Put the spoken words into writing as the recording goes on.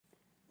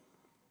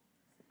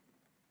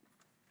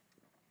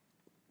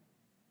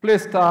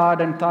Please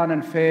stand and turn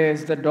and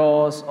face the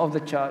doors of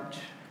the church.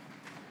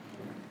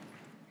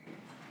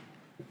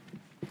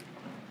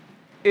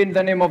 In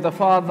the name of the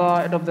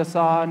Father, and of the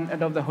Son,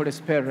 and of the Holy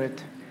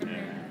Spirit.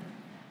 Amen.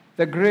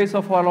 The grace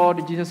of our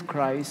Lord Jesus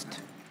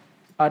Christ,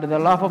 and the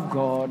love of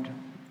God,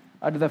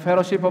 and the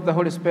fellowship of the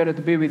Holy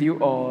Spirit be with you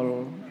all.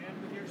 And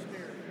with your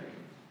spirit.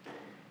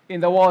 In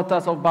the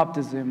waters of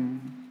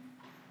baptism,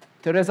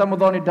 Teresa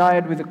Muthoni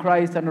died with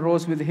Christ and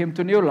rose with him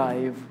to new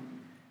life.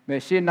 May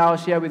she now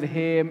share with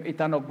him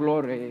eternal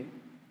glory.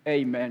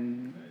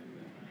 Amen.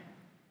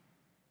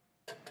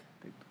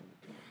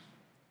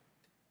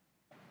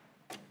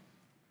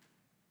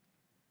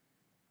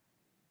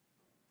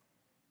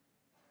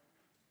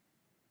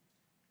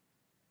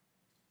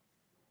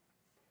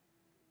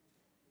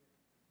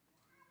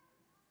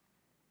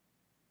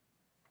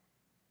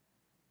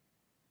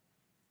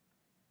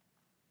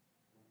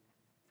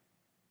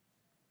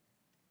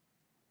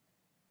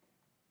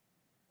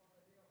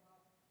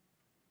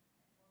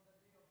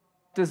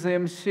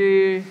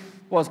 She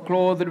was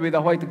clothed with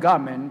a white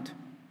garment.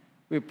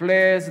 We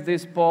place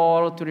this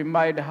pall to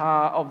remind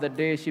her of the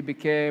day she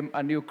became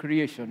a new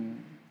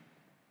creation.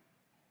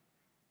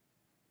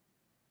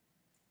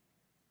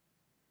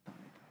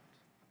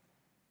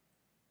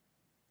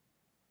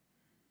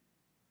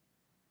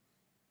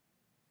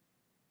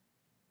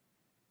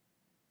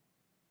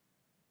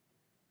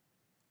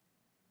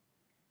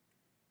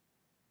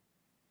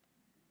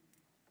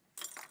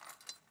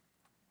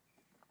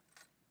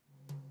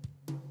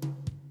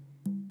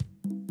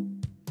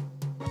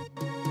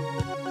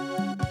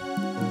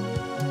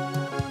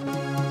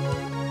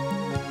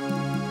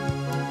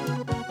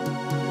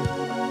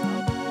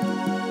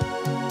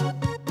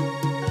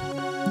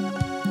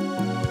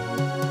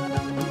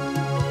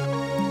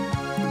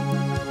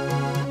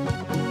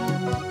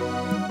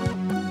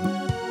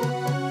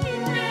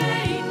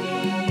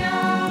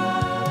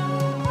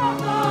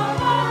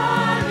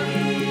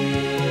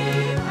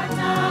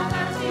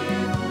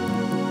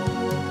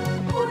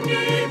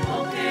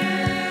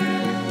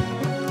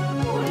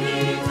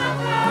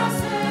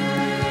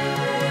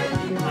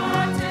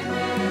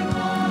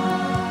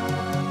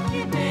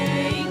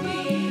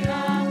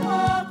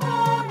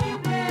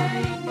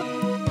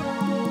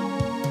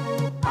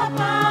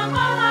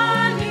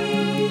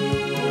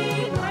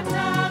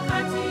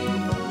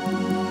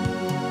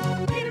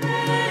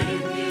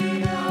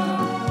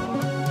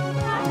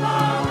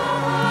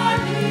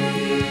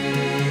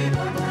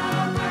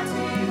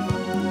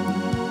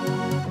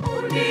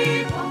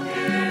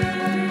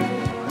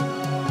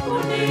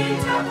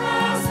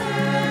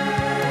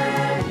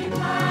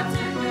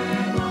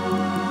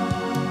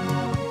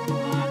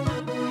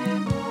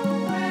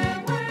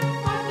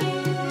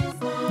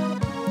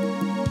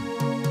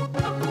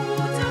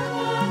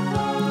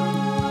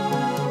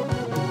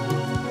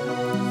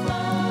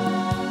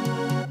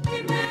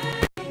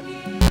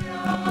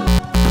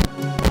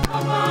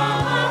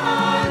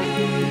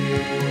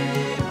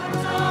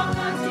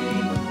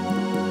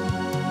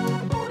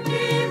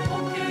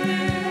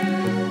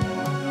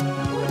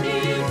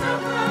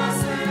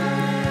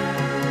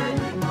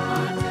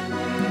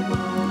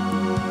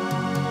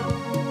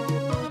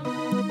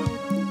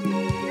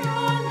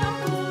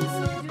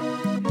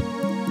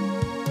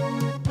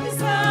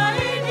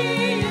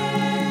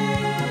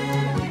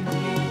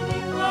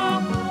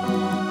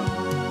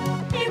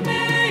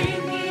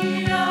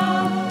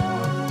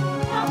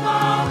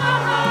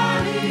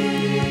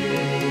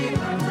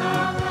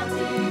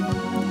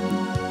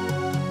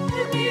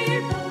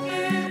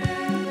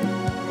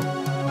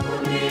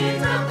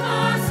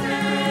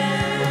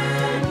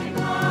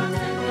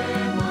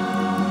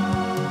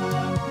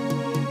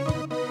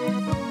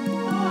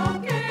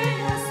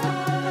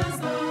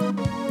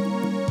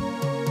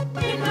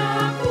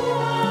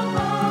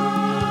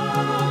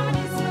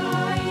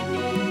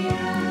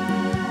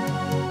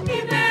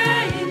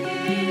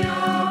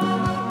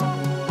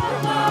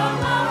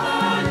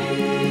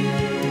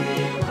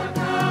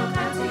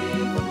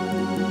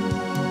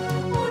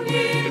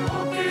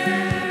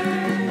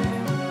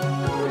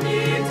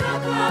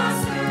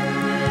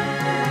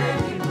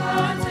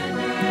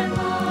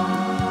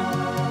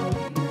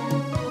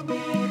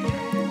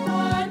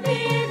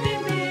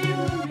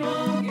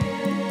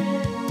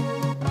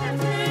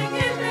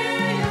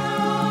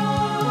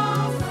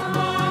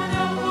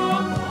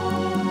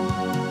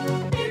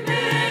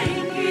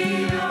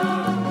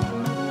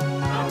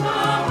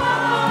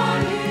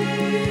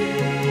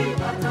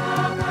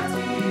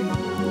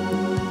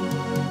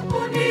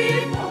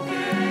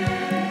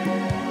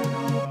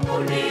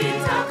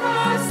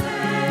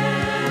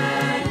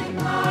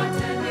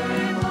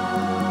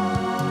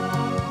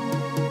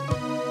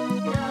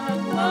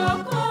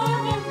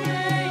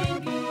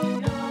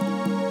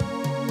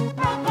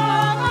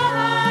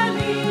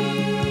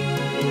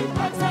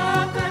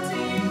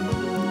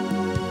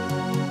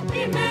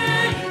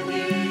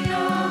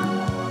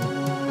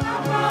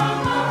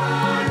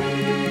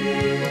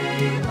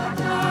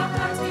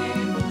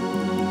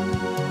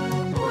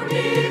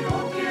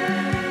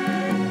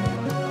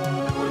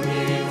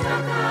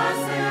 Unitakase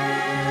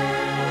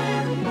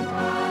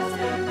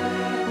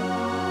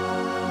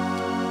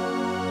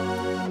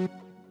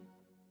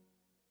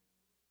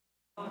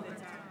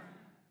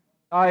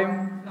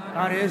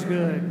God is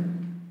good.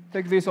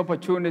 Take this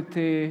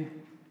opportunity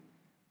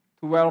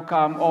to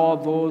welcome all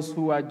those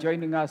who are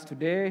joining us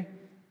today.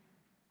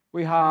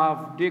 We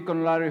have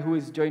Deacon Larry, who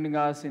is joining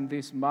us in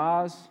this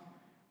Mass.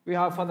 We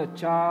have Father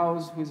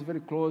Charles, who is very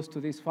close to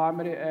this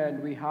family,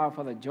 and we have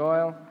Father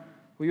Joel,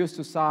 who used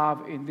to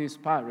serve in this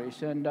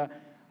parish. And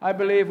I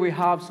believe we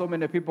have so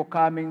many people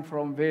coming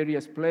from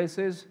various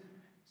places,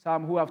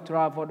 some who have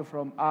traveled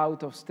from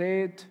out of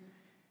state,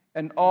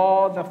 and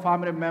all the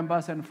family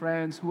members and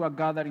friends who are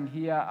gathering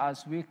here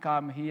as we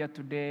come here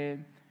today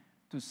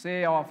to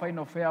say our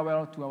final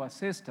farewell to our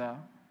sister.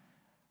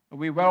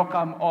 We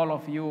welcome all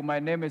of you. My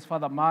name is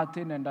Father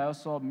Martin, and I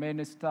also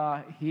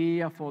minister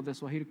here for the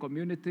Swahili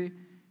community,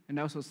 and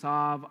I also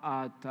serve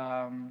at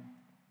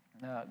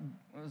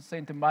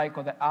St.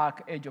 Michael the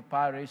Archangel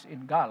Parish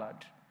in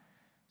Garland.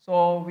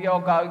 So we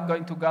are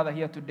going to gather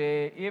here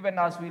today. Even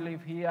as we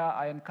live here,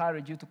 I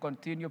encourage you to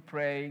continue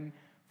praying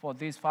for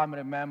these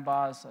family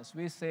members as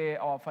we say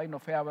our final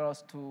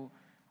farewells to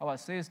our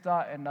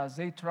sister, and as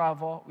they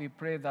travel, we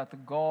pray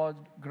that God's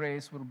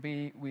grace will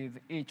be with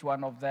each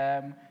one of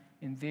them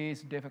in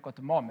this difficult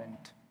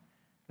moment.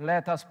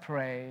 Let us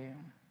pray.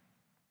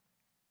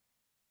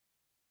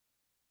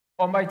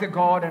 Almighty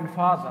God and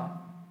Father,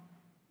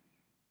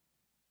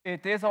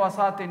 it is our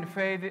certain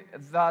faith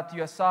that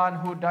your Son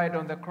who died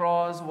on the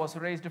cross was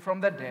raised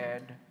from the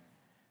dead,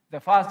 the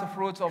first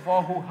fruits of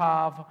all who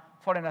have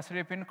fallen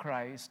asleep in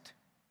Christ.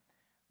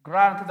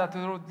 Grant that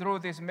through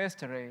this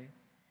mystery,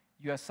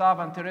 your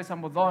servant Teresa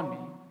Muthoni,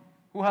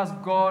 who has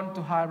gone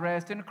to her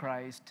rest in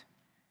Christ,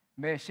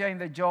 may share in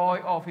the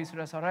joy of his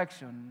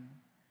resurrection.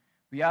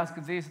 We ask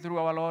this through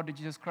our Lord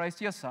Jesus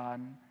Christ, your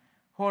Son,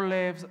 who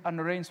lives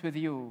and reigns with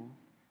you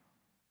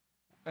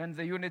in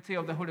the unity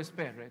of the Holy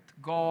Spirit,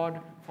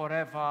 God,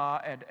 forever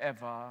and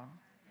ever.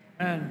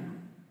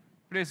 Amen.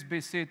 Please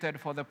be seated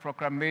for the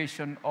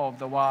proclamation of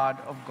the Word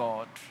of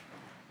God.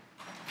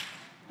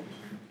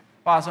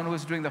 Person who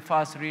is doing the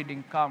first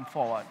reading, come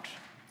forward.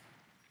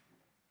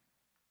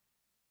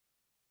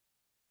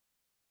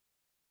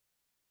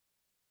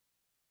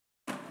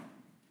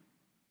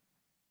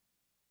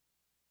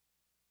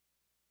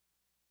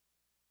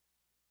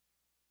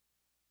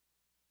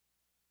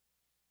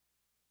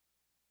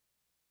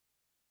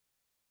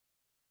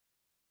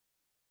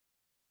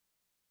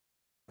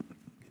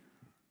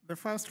 The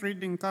first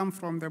reading comes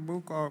from the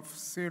book of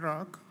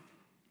Sirach,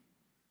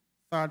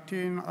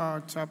 13,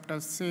 chapter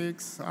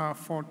 6,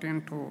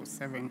 14 to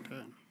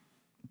 17.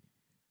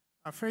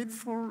 A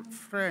faithful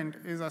friend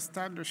is a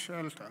sturdy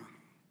shelter.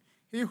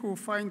 He who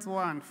finds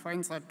one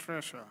finds a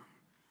treasure.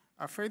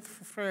 A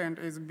faithful friend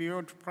is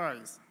beyond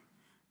price.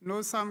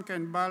 No sum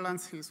can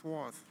balance his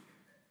worth.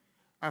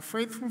 A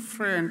faithful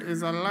friend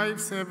is a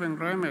life-saving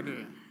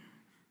remedy,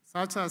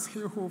 such as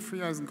he who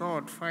fears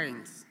God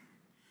finds.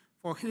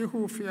 For he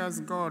who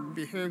fears God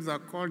behaves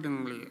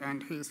accordingly,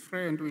 and his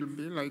friend will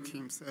be like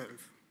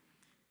himself.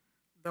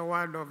 The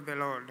word of the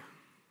Lord.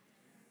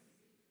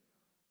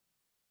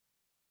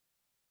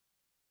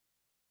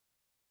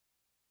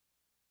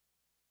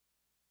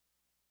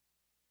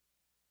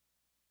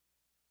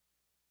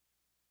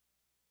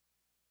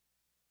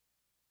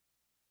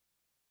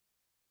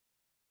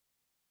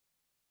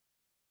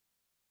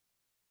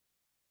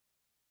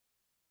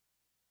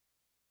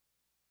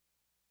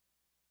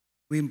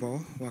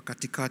 Wimbo wa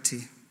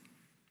katikati.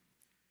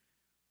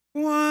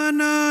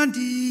 Bwana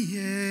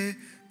ndiye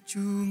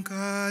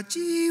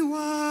mchungaji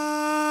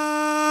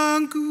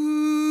wangu,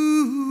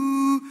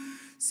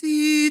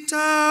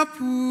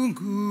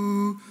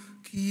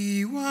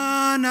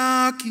 sitapungukiwa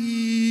na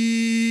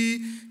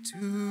kitu.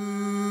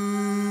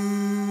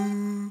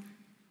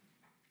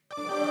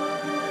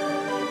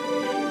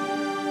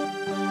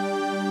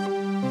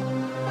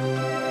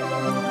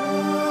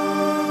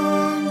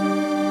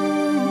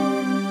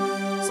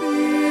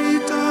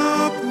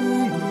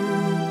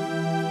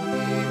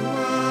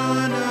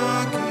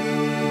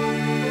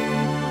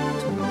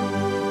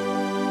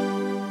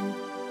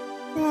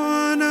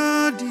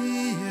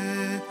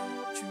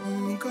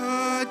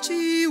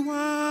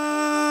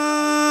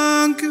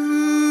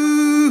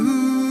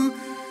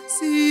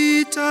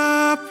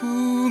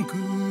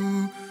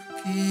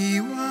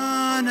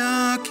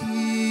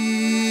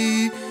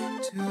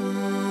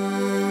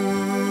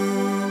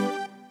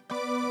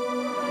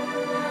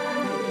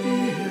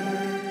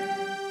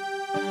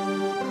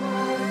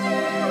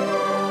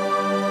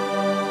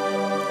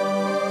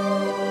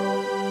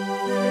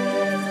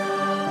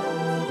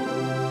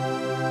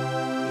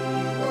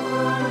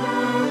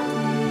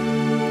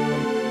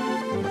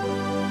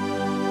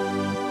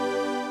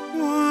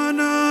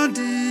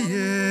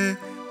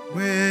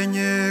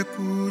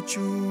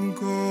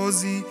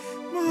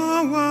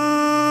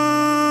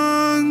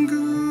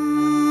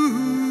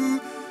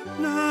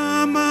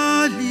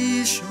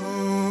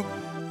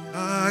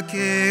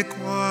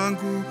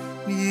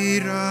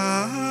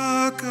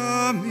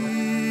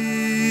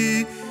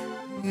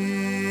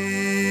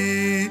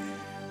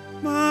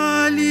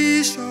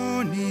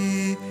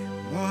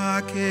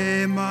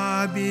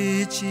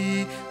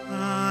 mabichi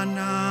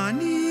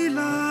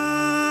ananilaza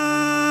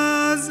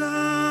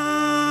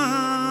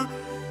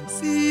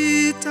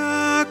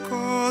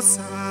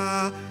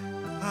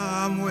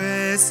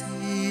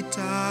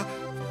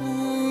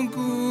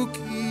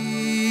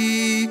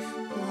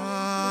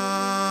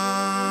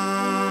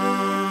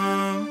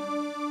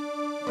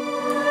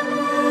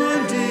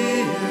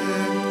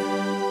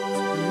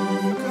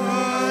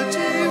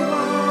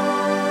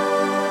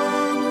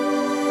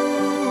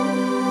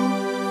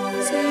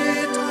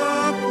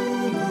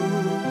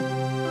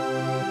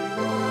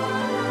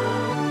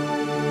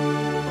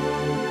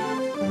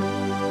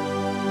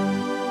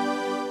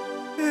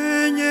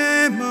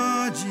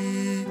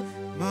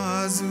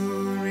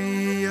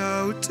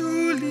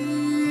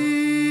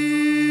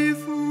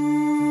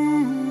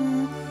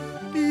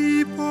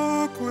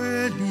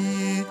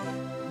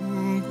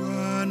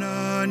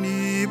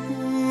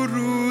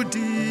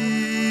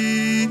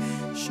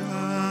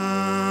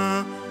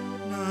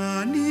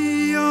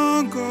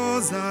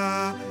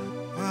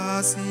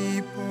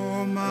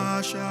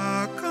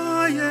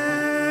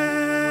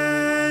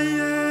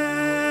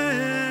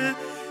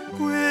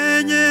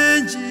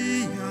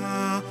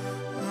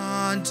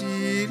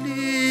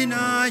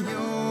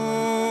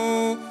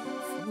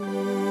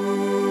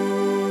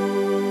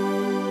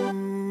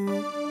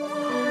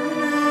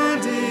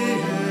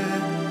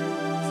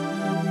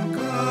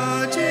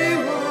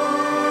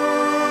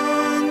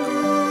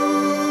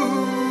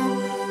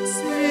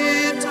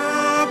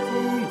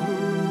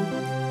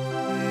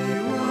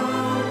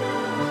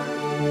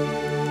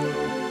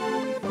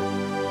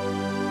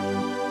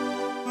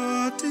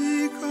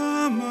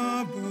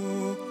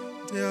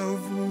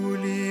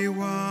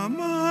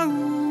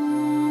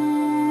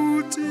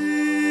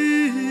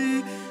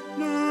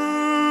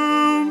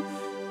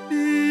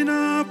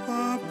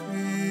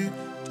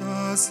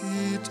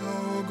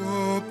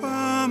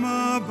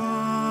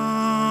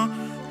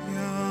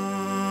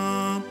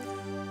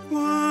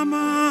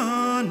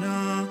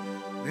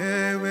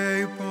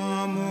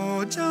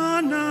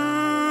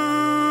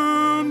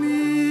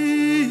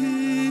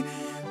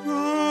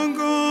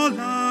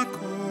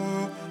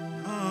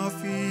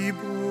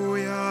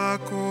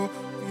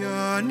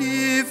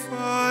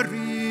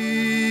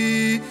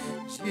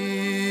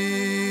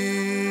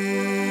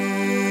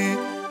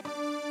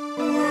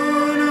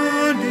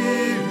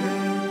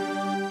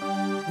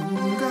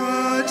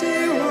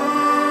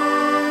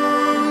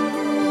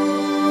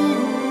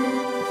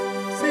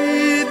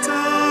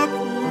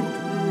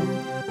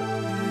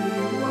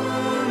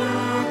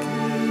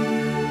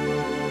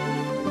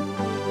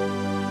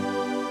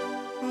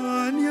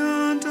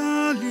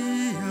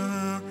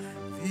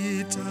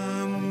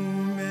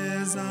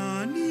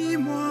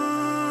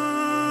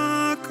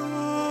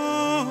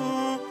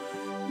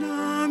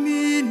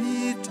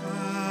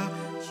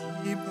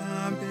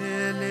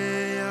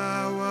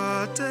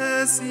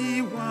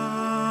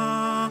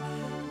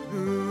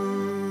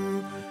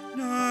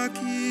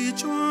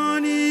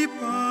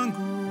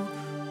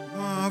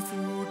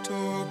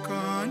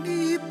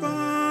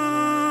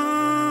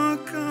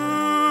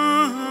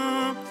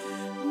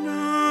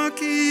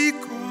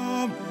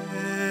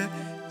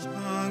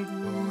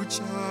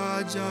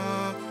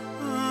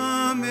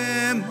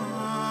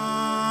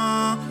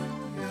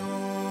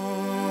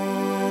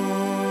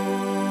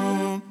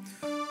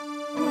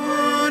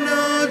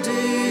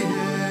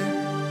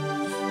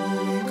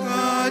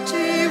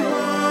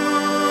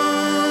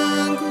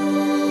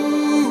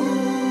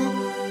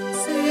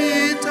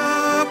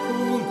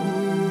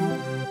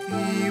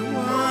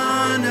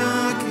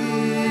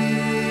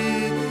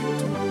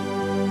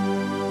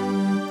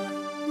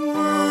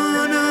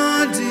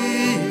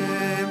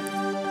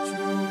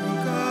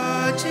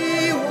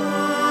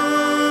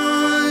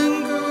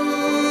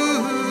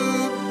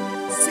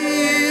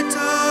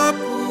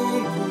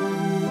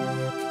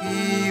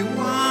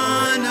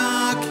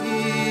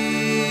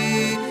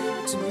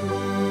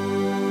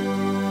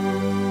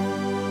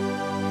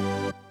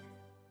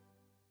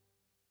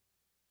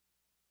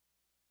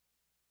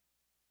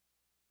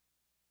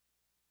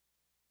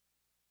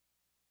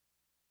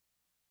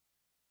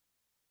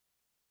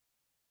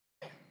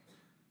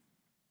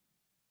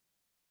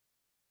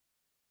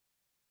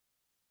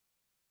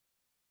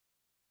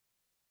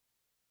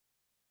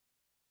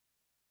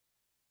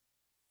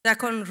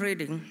Second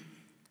reading,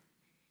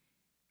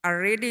 a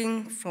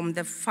reading from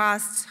the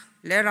first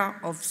letter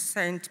of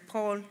St.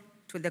 Paul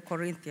to the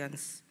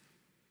Corinthians.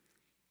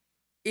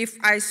 If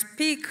I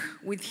speak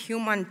with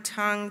human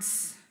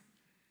tongues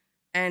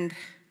and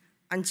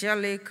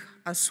angelic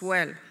as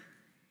well,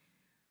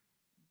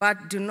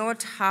 but do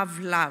not have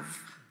love,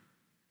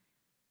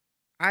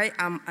 I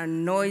am a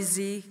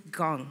noisy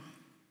gong,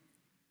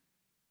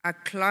 a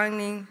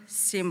clanging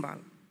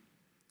cymbal.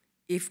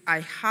 If I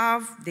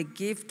have the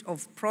gift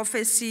of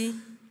prophecy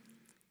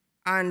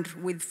and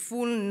with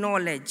full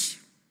knowledge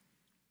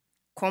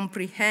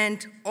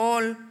comprehend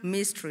all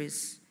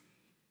mysteries,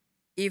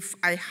 if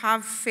I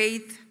have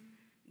faith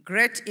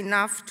great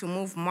enough to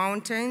move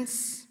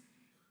mountains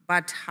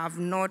but have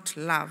not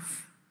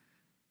love,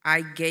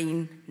 I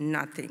gain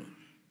nothing.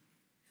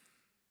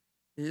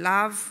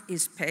 Love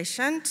is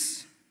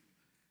patient.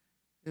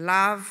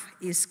 Love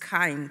is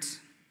kind.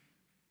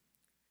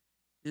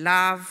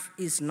 Love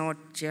is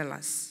not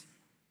jealous.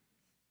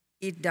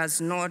 It does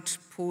not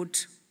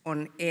put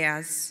on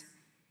airs.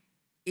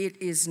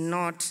 It is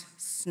not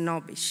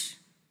snobbish.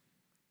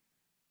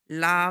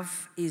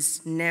 Love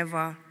is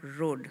never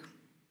rude.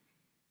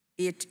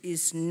 It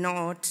is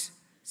not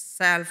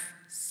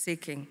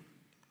self-seeking.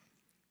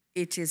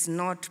 It is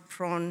not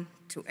prone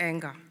to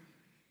anger.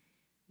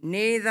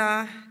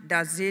 Neither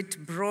does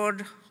it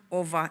brood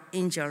over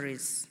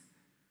injuries.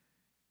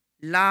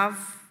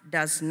 Love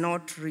does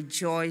not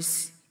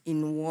rejoice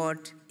in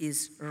what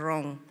is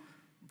wrong,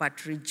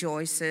 but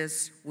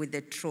rejoices with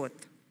the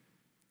truth.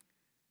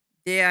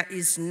 There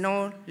is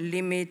no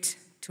limit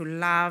to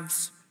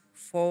love's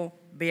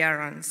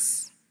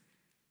forbearance,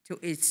 to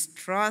its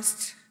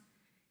trust,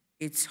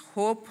 its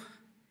hope,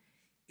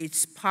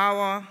 its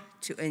power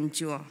to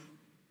endure.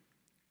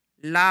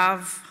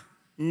 Love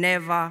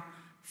never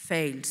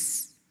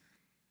fails.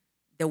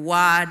 The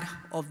word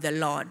of the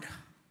Lord.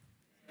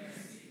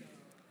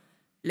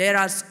 Let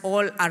us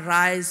all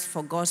arise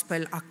for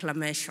gospel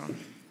acclamation.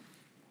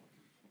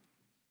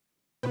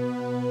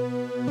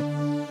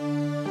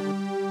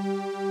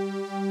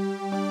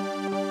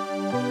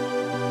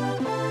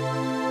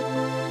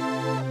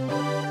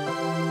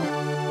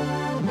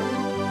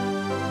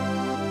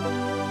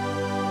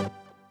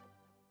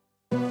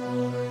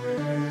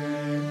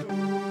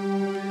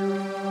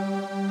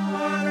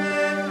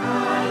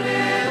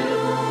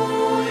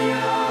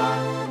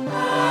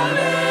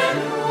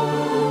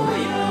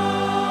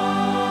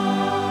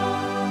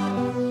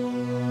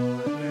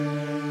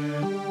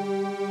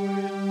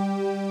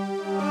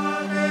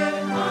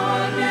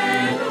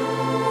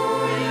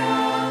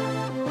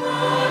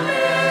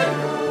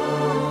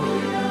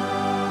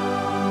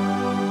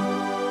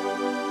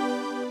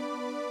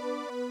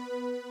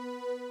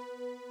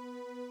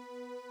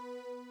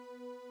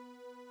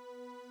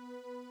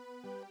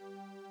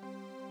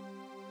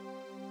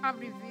 Have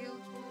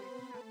revealed to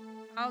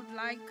a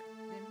childlike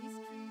the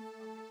mysteries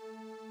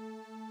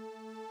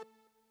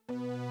of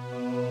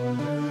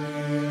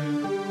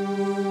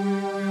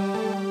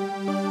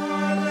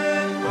the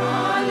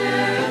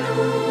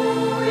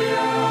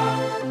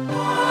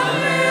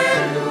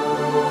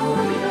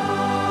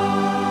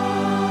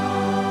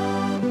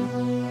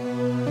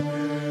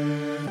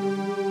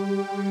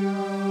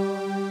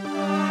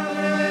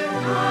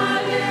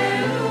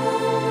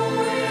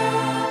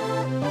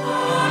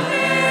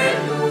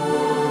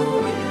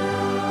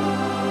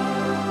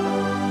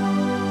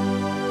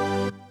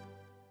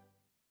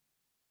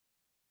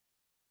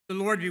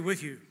Lord be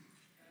with you.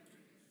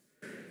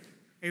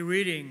 A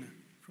reading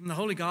from the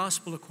Holy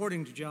Gospel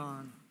according to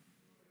John.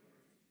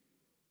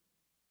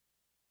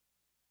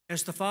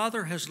 As the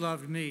Father has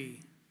loved me,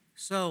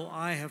 so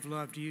I have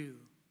loved you.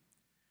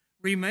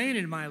 Remain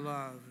in my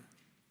love.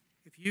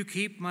 If you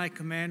keep my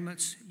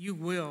commandments, you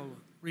will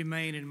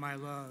remain in my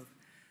love,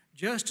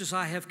 just as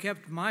I have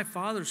kept my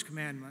Father's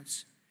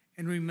commandments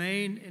and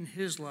remain in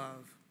his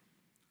love.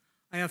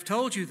 I have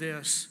told you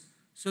this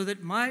so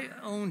that my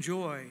own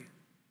joy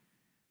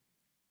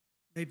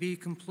may be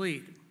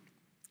complete.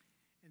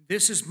 And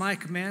this is my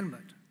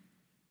commandment,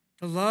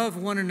 to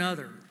love one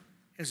another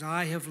as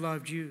I have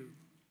loved you.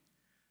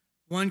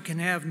 One can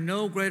have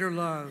no greater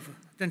love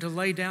than to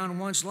lay down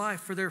one's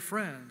life for their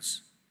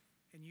friends.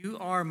 And you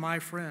are my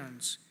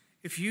friends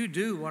if you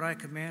do what I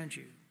command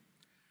you.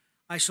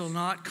 I shall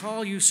not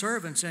call you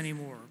servants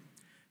anymore,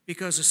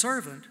 because a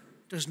servant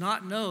does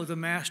not know the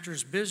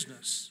master's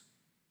business.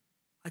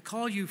 I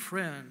call you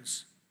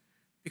friends,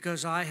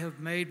 because I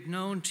have made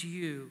known to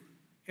you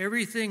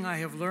everything I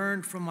have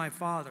learned from my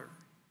Father.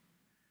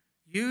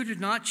 You did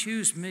not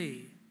choose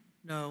me.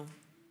 No,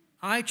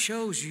 I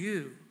chose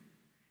you,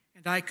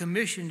 and I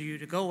commissioned you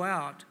to go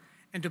out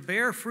and to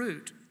bear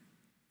fruit,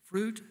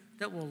 fruit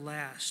that will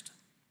last.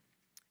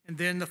 And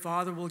then the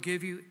Father will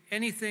give you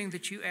anything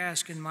that you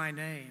ask in my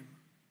name.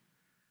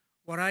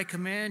 What I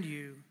command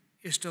you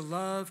is to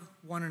love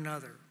one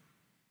another.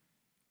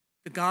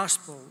 The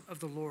Gospel of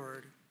the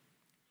Lord.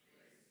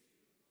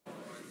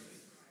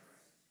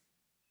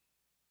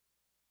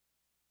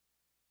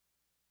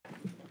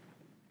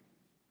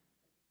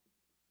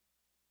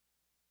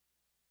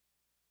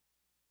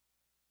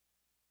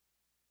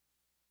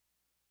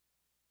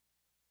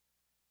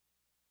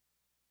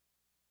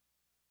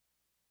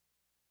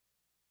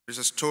 There's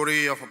a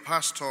story of a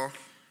pastor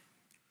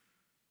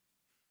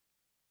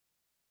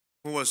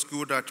who was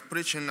good at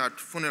preaching at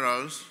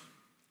funerals,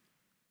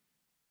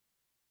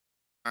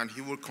 and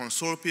he would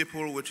console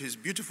people with his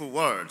beautiful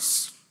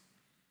words.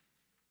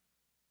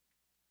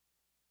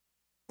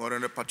 But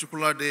on a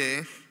particular day,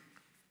 it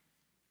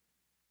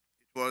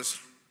was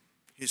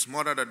his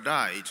mother that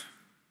died,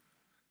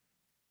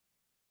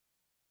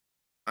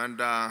 and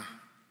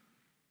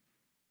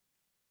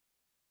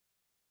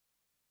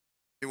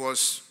he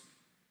was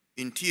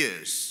in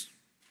tears,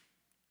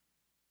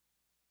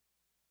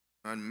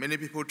 and many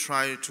people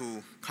tried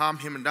to calm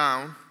him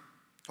down,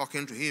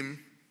 talking to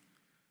him,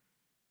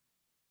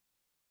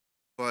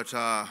 but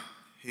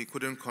he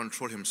couldn't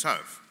control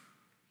himself.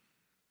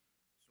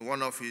 So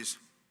one of his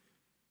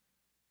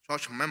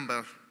church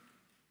members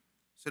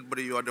said, "But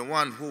you are the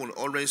one who will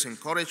always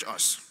encourage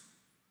us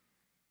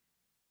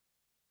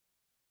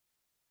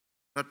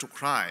not to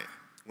cry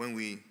when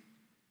we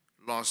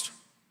lost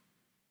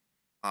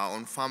our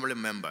own family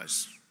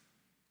members.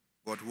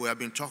 But we have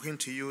been talking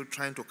to you,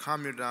 trying to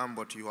calm you down,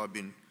 but you have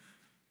been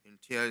in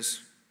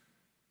tears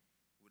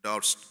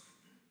without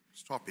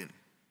stopping."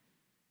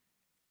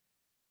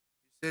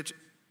 He said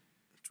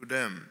to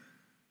them,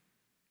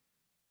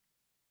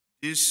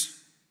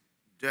 "This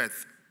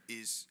death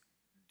is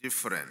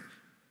different.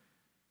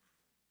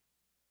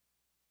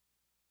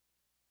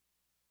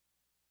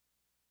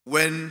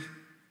 When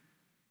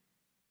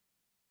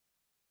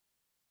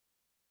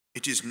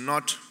it is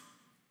not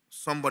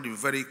somebody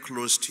very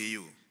close to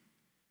you,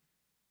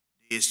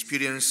 the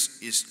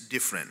experience is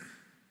different.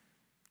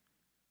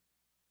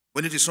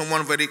 When it is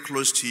someone very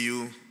close to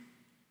you,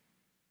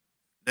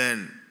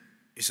 then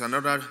it's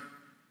another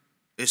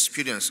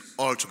experience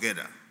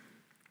altogether.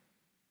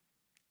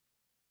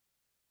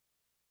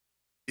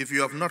 If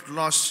you have not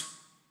lost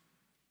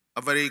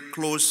a very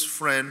close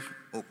friend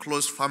or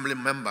close family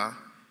member,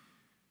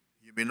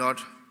 you may not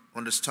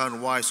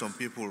understand why some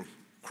people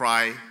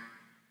cry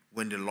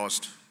when they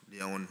lost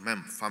their own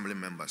family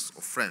members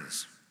or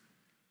friends.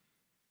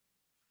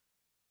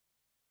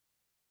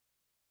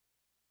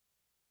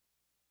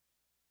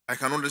 I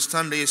can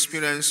understand the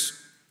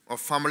experience of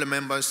family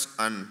members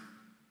and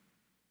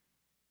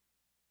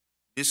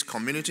this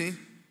community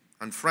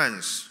and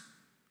friends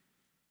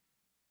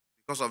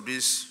because of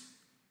this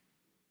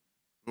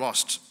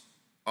loss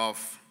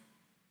of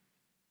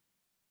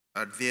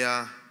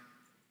their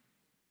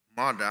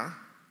mother,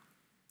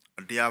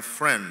 their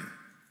friend,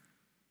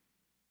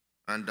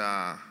 and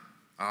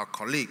our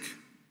colleague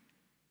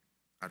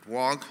at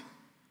work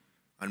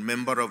and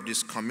member of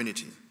this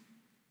community.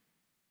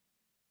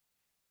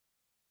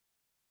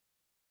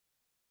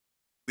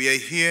 We are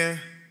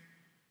here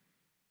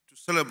to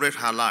celebrate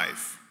her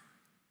life,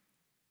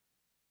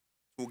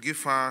 to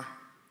give her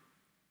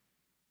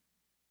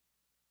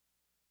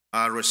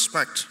our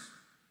respect,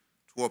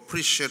 to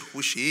appreciate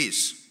who she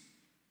is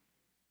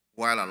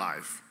while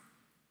alive.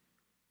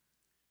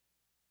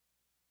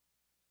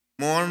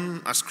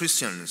 Mourn as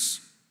Christians,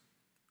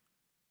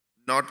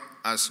 not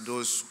as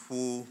those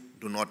who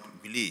do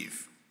not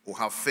believe or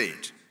have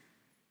faith.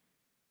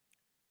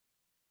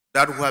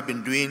 That we have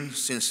been doing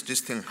since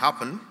this thing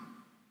happened,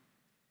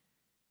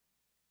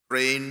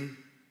 praying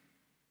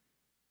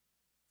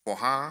for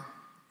her,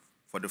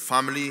 for the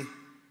family,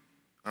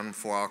 and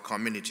for our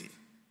community.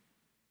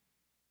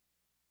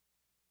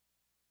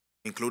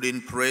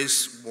 including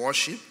praise,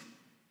 worship,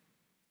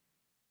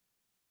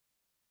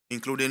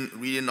 including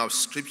reading of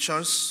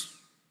scriptures,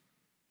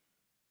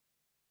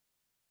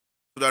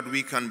 so that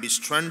we can be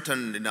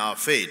strengthened in our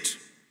faith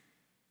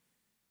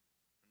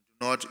and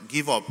do not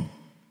give up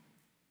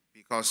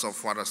because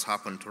of what has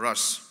happened to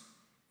us.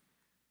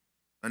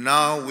 And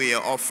now we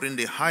are offering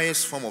the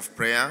highest form of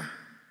prayer,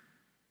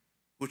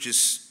 which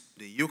is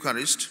the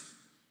Eucharist,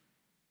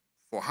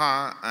 for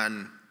her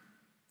and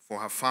for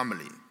her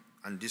family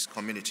and this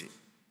community.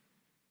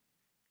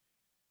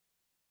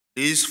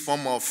 This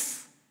form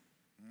of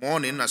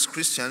mourning as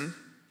Christian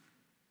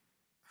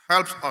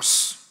helps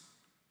us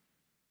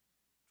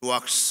to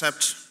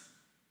accept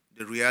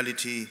the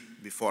reality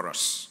before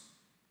us.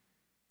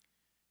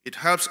 It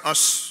helps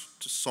us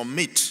to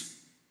submit to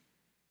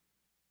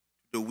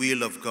the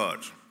will of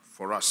God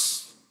for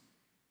us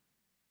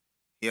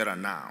here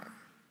and now.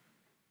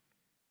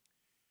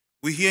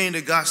 We hear in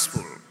the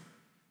gospel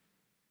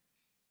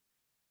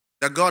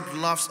that God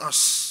loves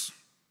us,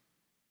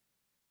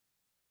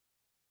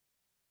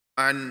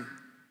 and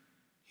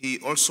he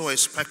also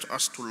expects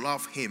us to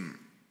love him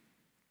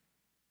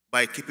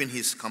by keeping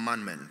his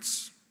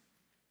commandments.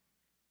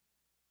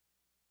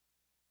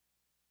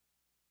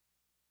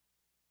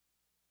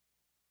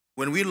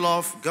 When we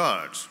love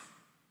God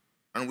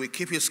and we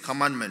keep his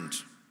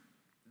commandment,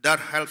 that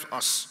helps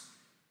us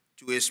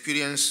to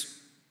experience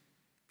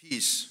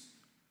peace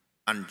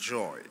and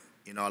joy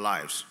in our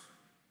lives,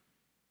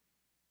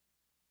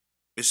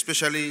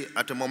 especially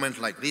at a moment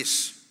like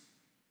this.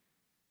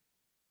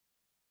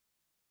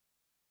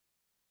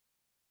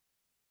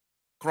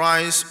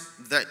 Christ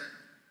that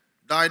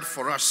died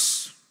for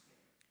us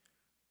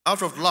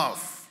out of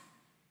love.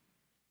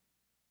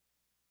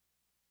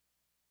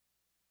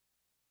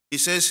 He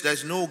says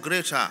there's no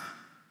greater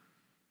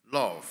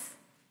love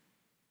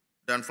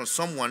than for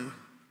someone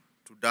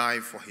to die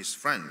for his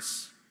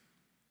friends.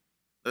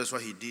 That's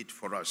what he did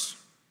for us.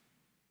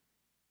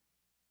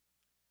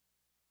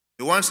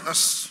 He wants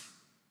us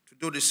to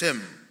do the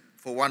same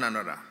for one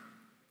another,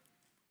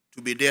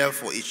 to be there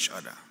for each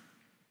other,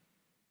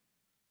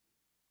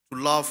 to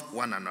love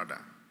one another,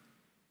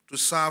 to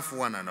serve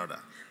one another,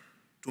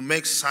 to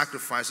make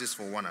sacrifices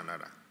for one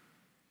another.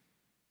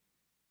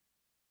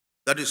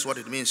 That is what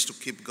it means to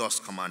keep God's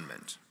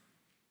commandment.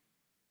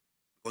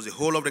 Because the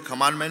whole of the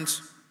commandments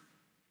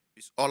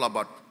is all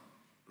about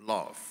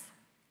love.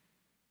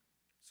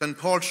 St.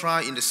 Paul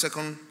tried in the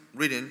second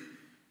reading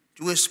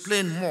to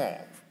explain more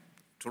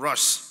to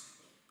us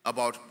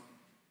about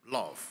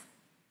love.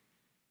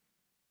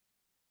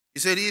 He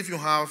said, if you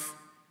have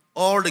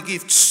all the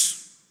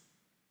gifts,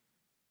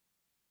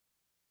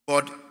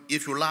 but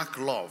if you lack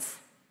love,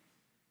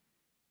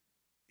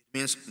 it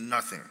means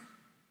nothing.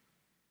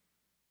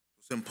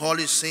 St. Paul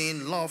is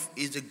saying love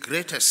is the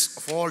greatest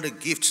of all the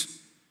gifts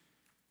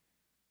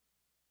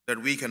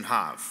that we can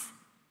have.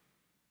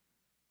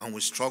 And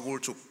we struggle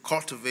to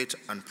cultivate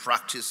and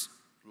practice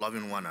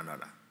loving one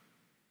another.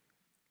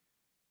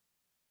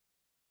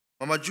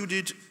 Mama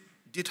Judith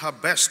did her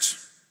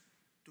best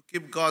to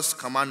keep God's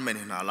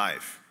commandment in her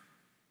life.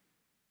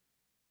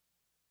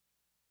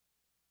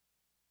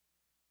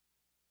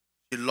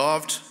 She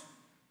loved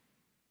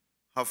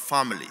her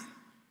family.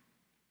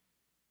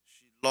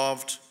 She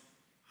loved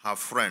her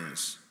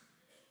friends.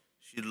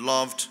 She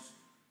loved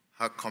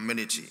her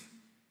community.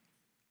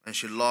 And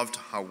she loved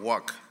her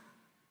work.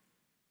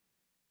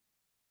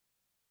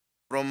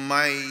 From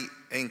my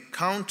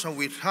encounter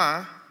with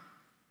her,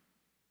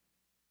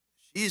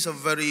 she is a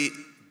very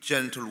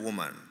gentle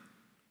woman,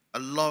 a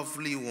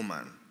lovely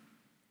woman,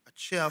 a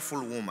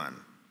cheerful woman,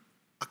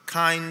 a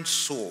kind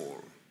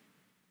soul,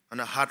 and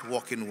a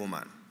hardworking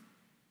woman.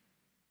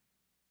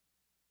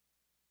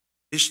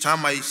 Each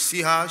time I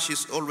see her,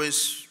 she's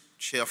always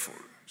cheerful.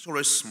 She's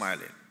always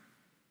smiling.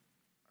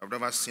 I've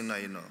never seen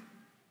her,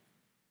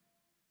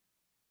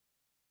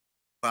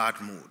 bad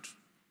mood.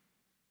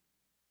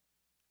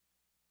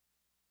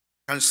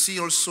 I can see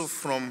also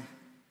from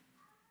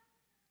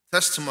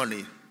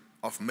testimony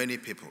of many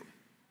people.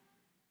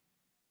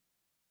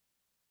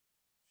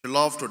 She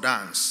loved to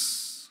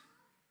dance.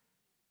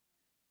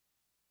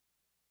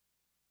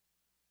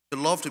 She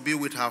loved to be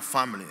with her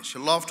family. She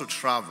loved to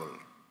travel.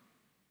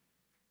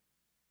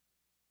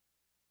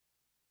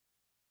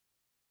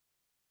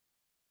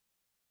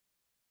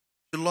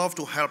 She loved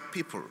to help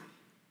people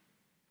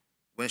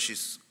when she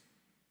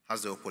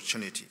has the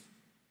opportunity.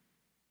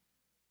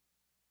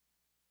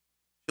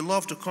 She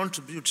loved to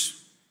contribute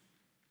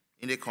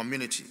in the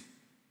community.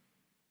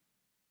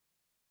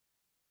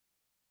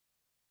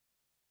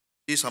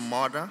 She's a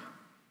mother,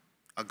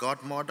 a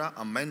godmother,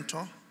 a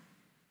mentor,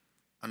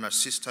 and a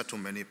sister to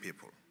many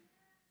people.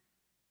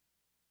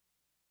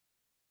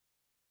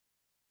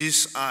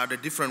 These are the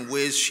different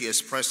ways she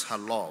expressed her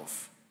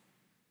love.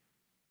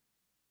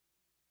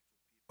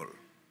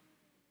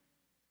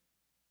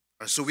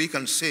 And so we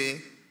can say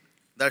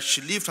that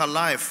she lived her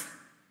life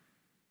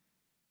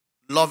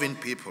loving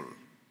people,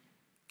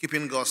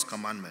 keeping God's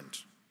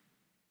commandment.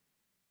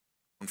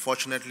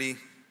 Unfortunately,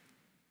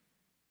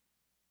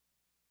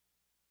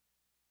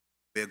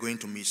 we are going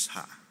to miss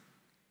her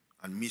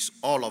and miss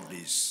all of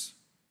these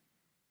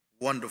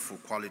wonderful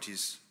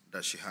qualities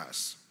that she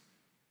has.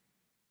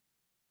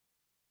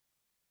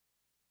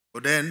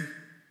 But then,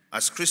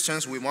 as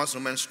Christians, we must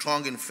remain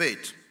strong in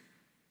faith.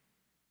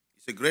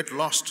 It's a great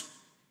loss to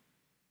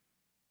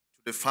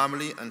the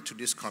family and to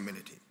this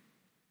community.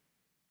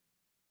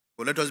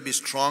 But let us be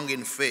strong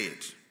in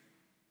faith.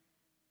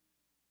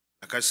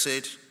 Like I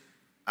said,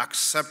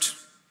 accept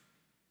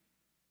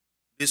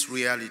this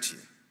reality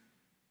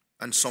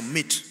and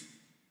submit to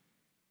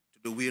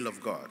the will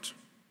of God,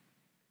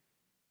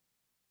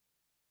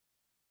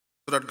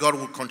 so that God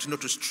will continue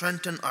to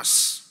strengthen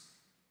us.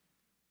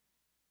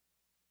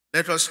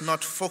 Let us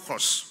not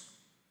focus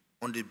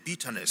on the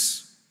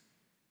bitterness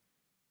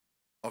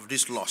of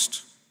this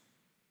loss,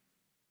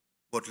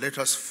 but let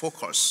us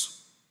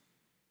focus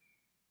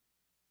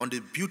on the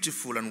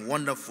beautiful and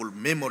wonderful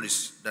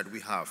memories that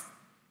we have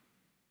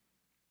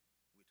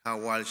with her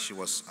while she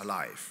was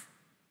alive.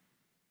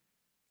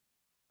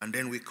 And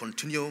then we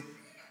continue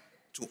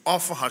to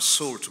offer her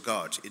soul to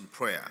God in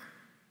prayer,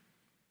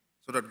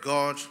 so that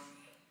God,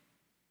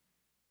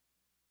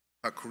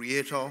 her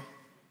Creator,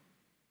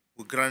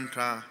 will grant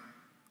her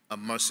a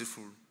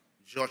merciful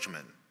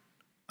judgment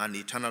and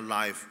eternal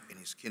life in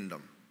His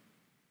kingdom.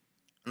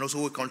 And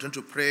also we continue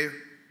to pray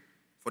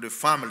for the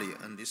family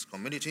and this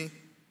community,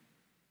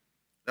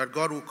 that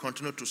God will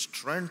continue to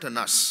strengthen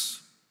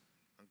us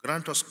and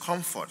grant us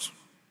comfort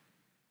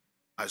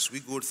as we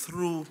go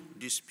through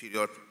this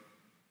period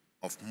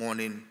of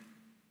mourning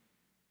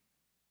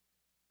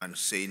and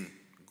saying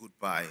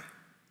goodbye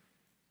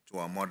to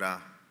our mother,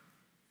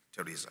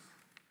 Teresa.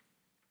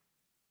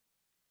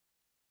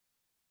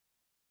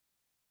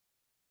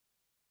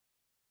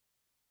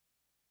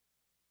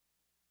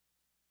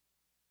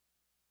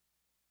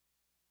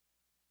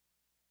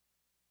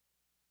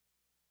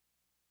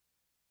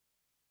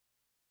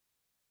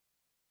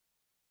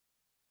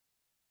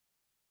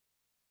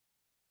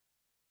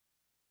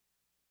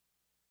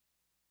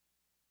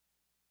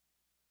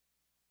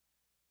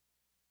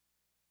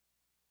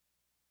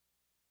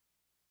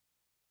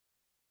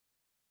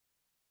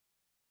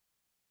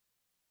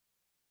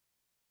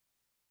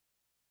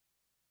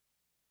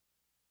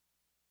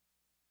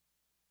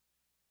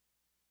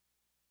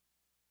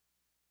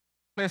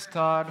 Please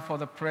stand for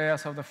the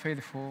prayers of the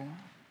faithful.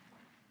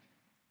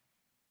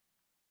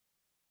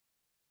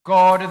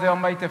 God, the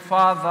Almighty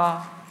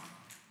Father,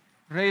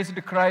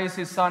 raised Christ,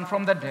 His Son,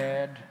 from the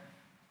dead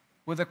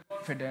with the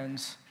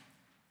confidence.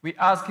 We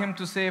ask Him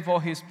to save all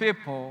His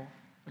people,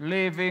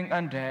 living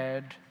and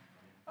dead.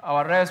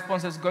 Our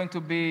response is going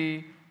to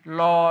be,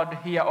 Lord,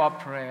 hear our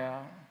prayer.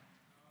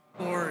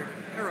 Lord,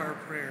 hear our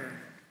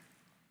prayer.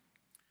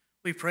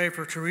 We pray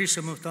for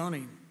Teresa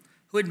Muthoni,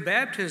 who in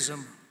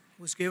baptism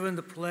was given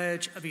the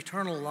pledge of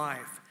eternal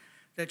life,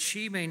 that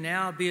she may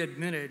now be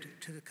admitted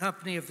to the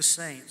company of the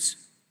saints.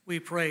 We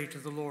pray to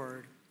the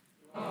Lord.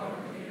 Lord,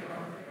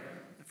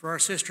 and for our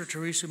sister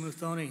Teresa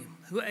Muthoni,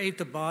 who ate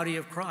the body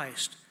of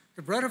Christ,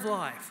 the bread of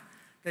life,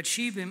 that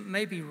she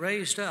may be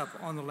raised up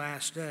on the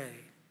last day.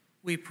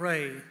 We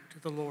pray to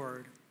the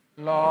Lord.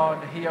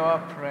 Lord, hear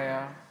our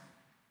prayer.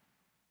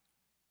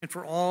 And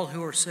for all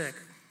who are sick,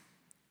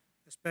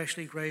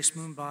 especially Grace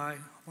Mumbai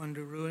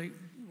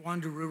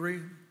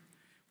Wandururi,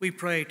 we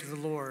pray to the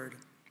Lord.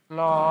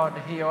 Lord,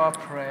 hear our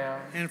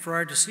prayer. And for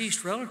our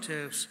deceased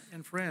relatives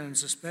and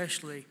friends,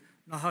 especially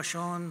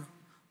Nahashon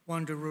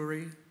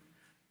Wandururi,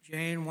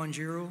 Jane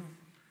Wanjiru,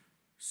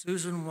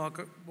 Susan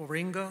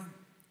Waringa,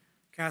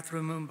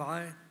 Catherine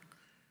Mumbai,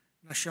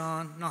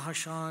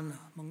 Nahashon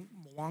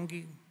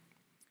Mwangi,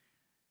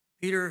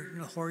 Peter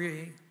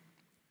Nahorye,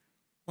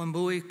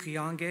 Wambui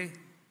Kiyange,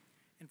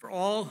 and for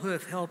all who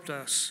have helped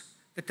us,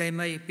 that they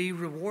may be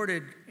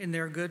rewarded in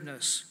their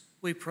goodness,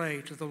 we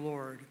pray to the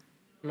Lord.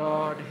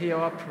 Lord, hear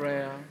our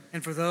prayer.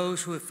 And for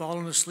those who have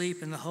fallen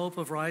asleep in the hope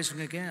of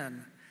rising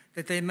again,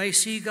 that they may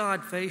see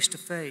God face to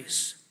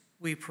face,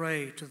 we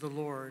pray to the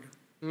Lord.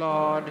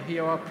 Lord,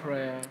 hear our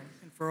prayer.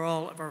 And for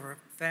all of our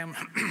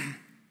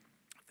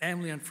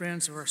family and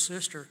friends of our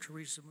sister,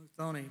 Teresa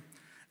Muthoni,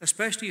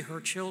 especially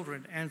her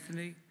children,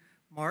 Anthony,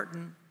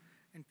 Martin,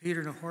 and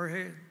Peter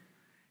Nahorje,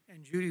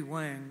 and Judy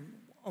Wang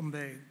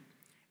Ombe,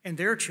 and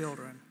their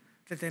children,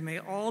 that they may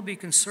all be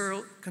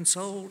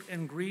consoled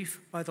in grief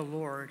by the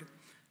Lord,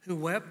 who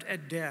wept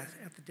at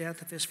the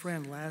death of his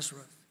friend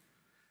Lazarus.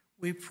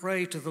 We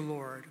pray to the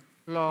Lord.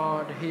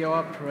 Lord, hear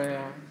our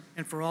prayer.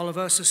 And for all of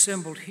us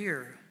assembled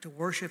here to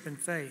worship in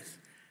faith,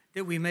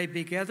 that we may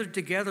be gathered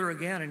together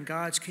again in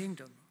God's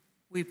kingdom,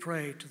 we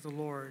pray to the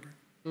Lord.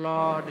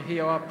 Lord,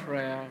 hear our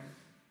prayer.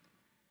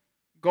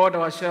 God,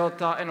 our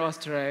shelter and our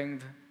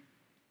strength,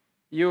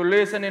 you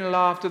listen in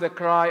love to the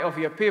cry of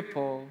your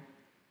people.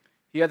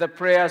 Hear the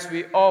prayers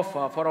we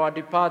offer for our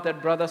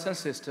departed brothers and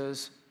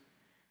sisters.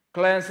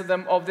 Cleanse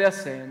them of their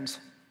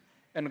sins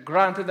and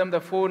grant them the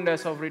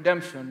fullness of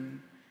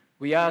redemption.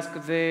 We ask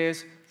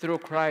this through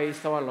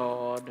Christ our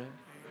Lord.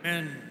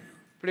 Amen.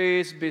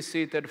 Please be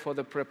seated for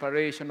the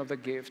preparation of the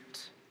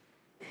gift.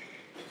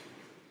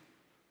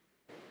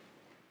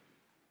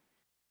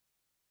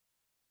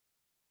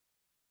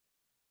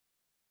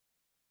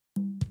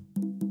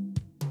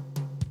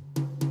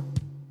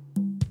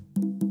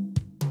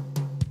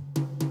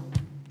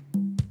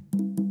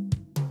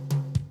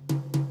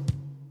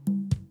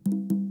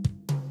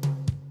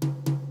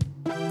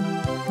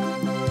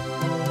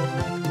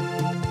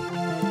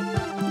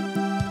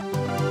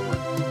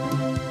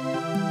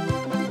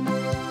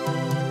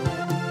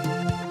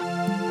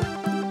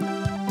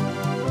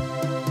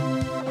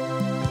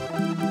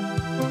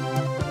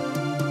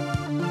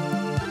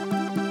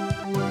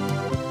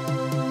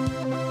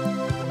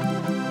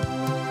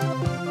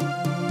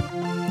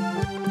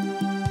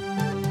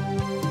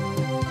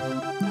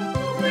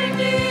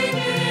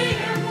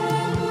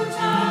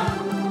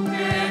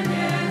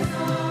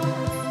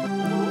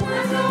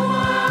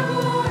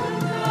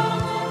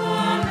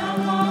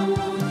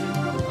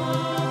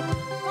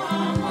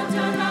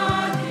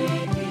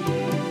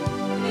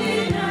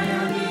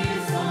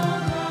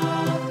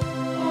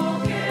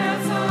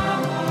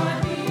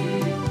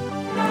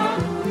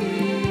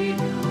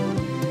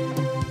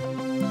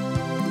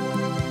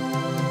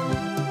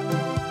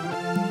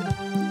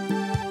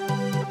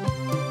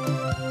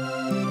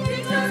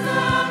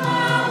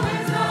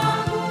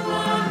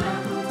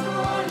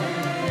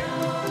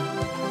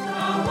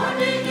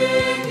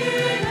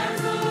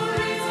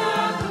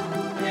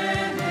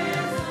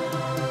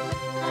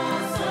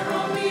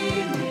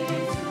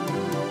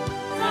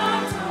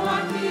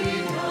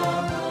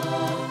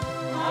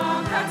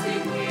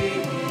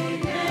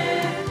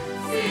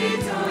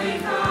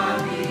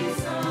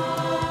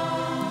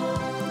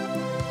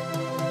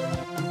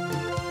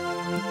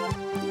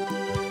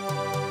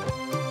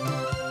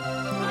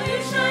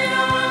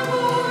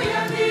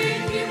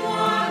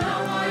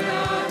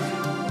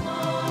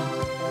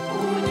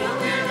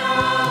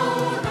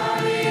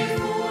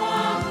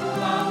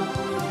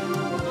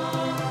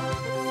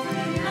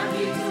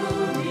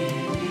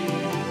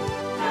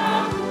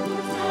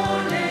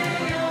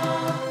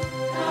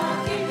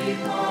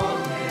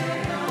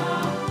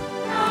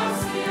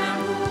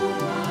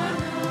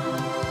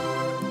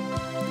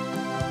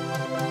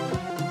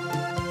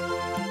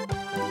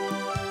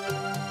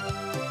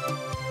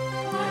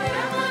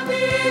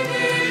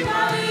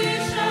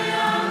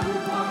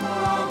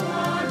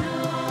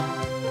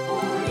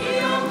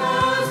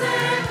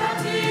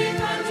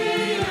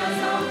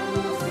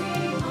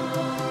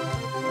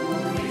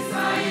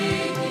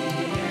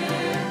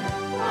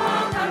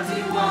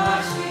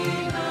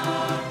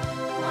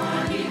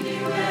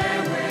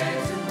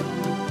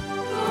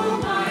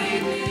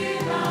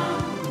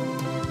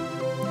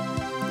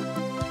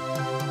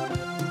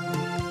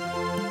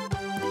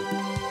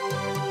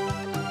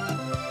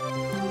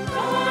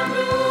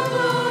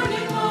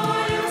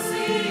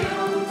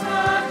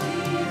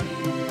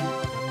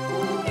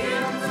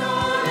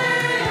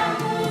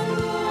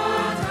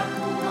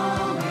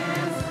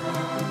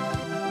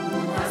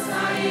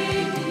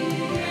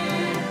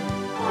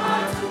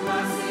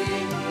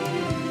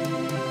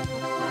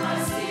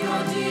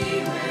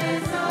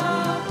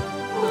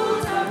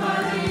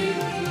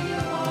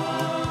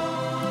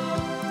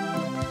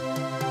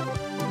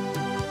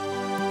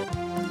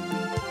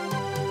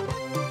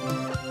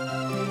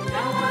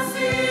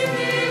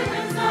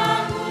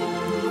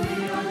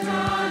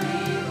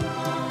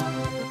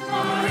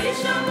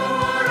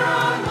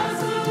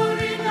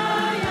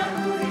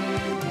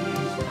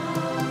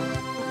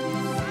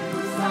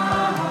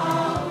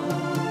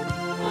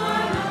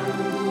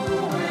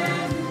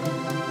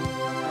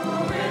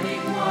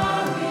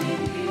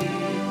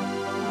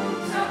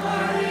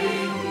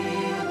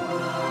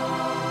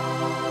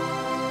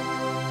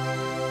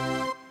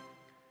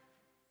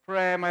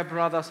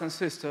 brothers and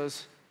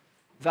sisters,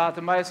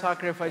 that my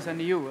sacrifice and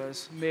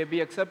yours may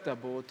be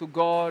acceptable to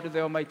God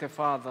the Almighty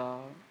Father.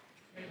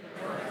 May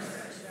the Lord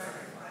accept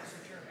sacrifice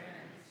at your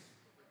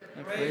hands.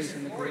 The praise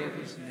and the glory of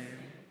his name,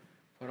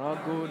 for our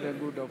good and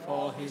good of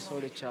all his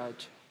holy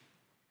church.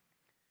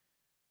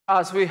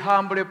 As we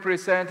humbly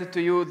present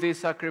to you these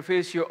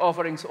sacrificial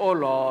offerings, O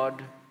Lord,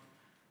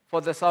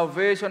 for the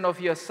salvation of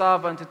your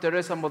servant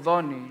Teresa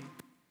Muthoni,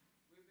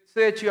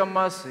 we beseech your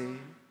mercy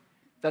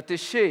that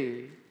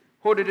she,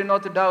 who did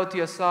not doubt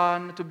your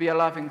Son to be a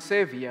loving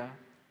Savior,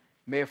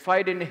 may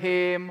find in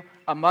him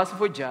a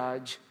merciful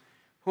judge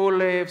who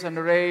lives and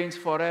reigns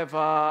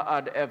forever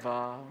and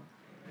ever.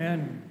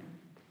 Amen.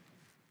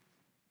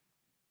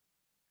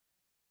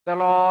 The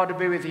Lord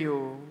be with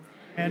you.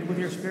 And with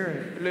your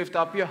spirit, Lift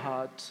up your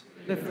hearts.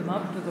 lift them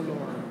up to the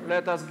Lord.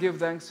 Let us give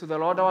thanks to the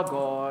Lord our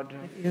God.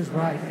 It is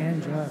right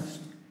and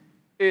just.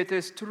 It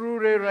is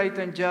truly right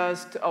and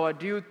just, our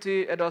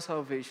duty and our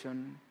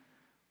salvation,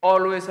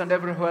 always and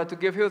everywhere to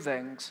give you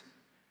thanks,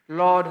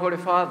 Lord, Holy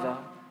Father,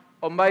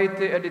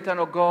 Almighty and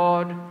eternal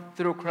God,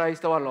 through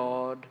Christ our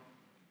Lord.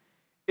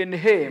 In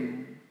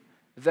him,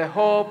 the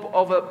hope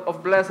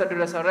of blessed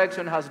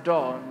resurrection has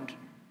dawned,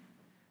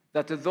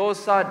 that those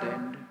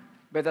saddened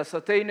by the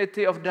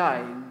certainty of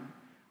dying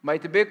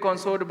might be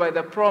consoled by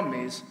the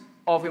promise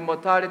of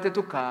immortality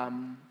to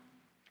come.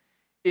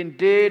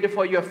 Indeed,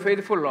 for your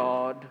faithful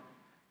Lord,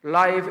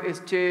 life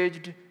is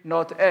changed,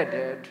 not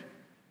added.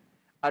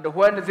 And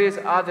when this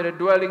earthly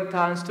dwelling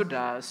turns to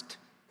dust,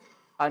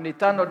 an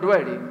eternal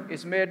dwelling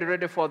is made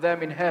ready for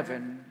them in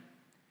heaven.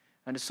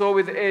 And so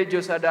with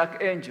angels and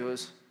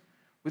archangels,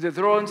 with the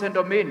thrones and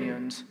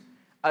dominions,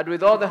 and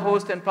with all the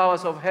hosts and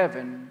powers of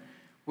heaven,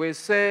 we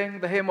sing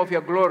the hymn of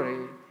your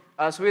glory,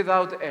 as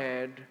without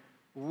end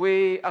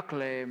we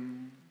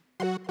acclaim.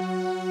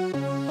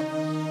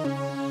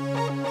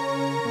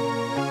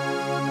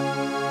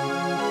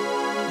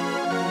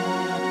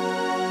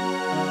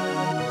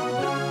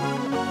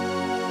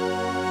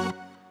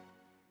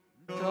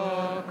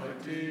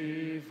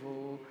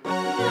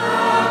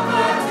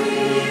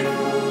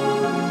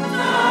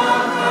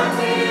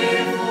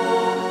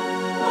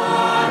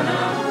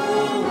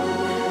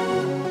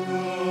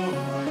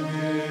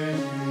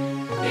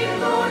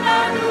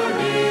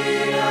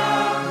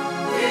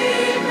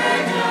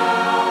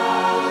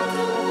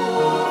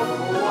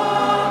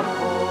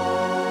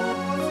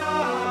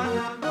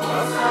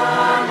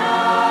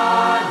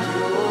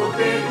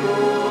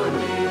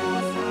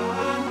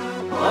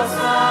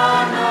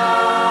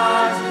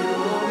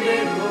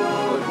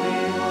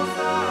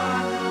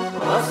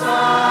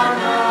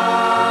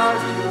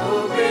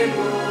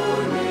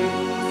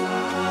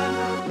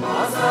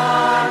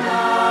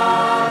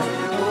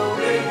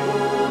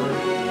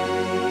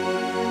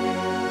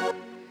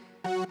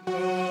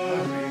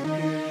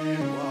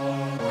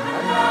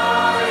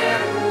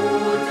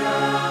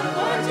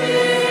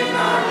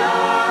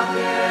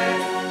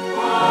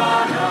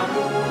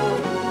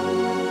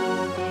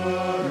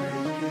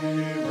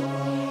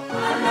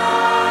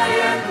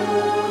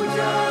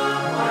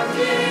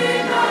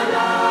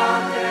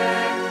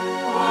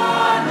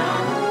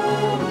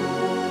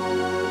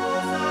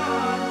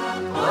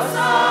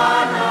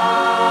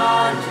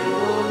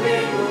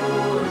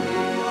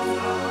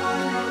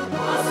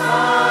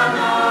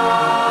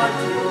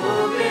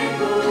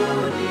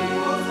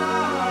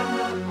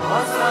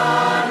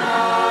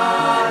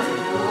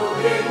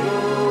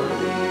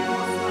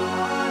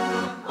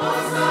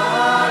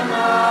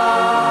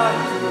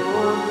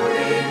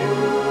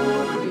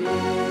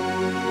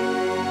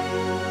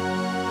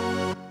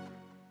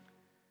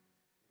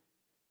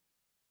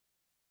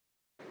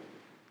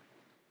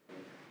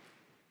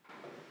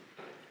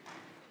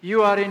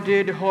 You are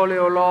indeed holy,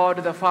 O Lord,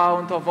 the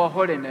fount of all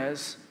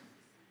holiness.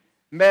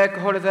 Make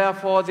holy,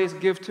 therefore, this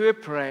gift, we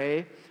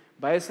pray,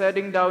 by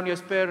sending down your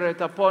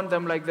Spirit upon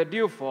them like the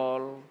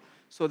dewfall,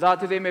 so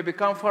that they may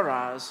become for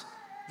us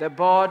the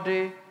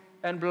body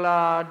and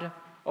blood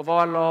of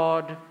our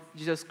Lord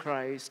Jesus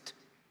Christ.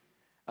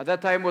 At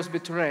that time was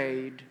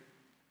betrayed,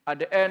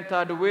 and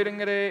entered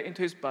willingly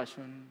into his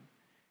passion.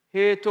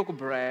 He took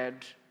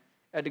bread,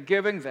 and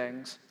giving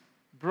thanks,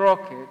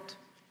 broke it,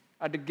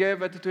 and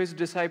gave it to his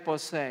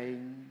disciples,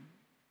 saying,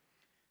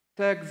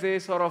 "Take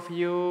this, all of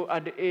you,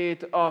 and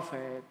eat of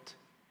it,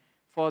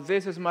 for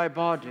this is my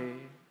body,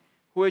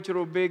 which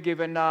will be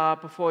given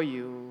up for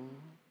you."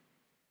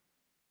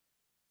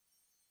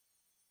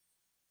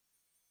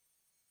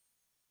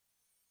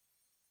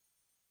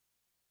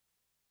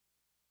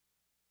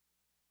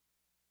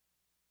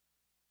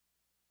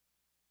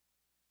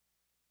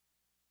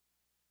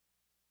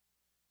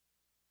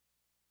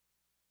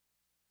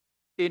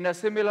 In a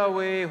similar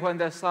way, when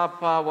the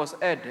supper was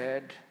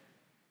ended,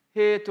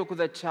 he took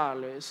the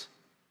chalice,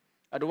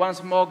 and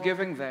once more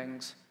giving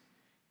thanks,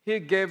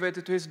 he gave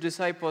it to his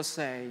disciples,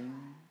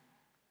 saying,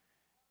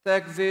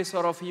 "Take this,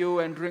 all of you,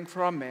 and drink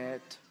from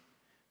it,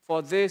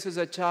 for this is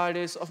a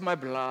chalice of my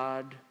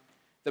blood,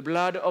 the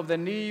blood of the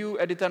new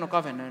and eternal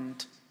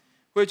covenant,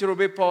 which will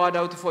be poured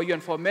out for you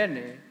and for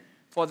many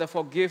for the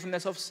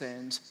forgiveness of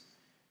sins.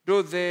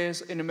 Do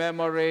this in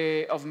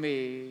memory of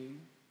me.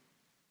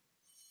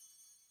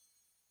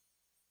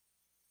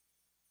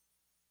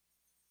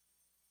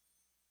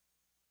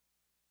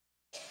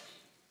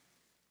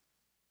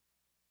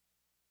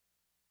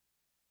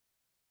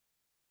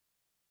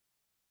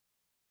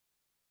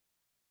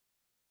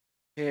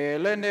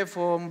 Hele ne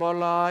fumbo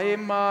la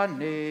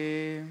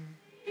imani.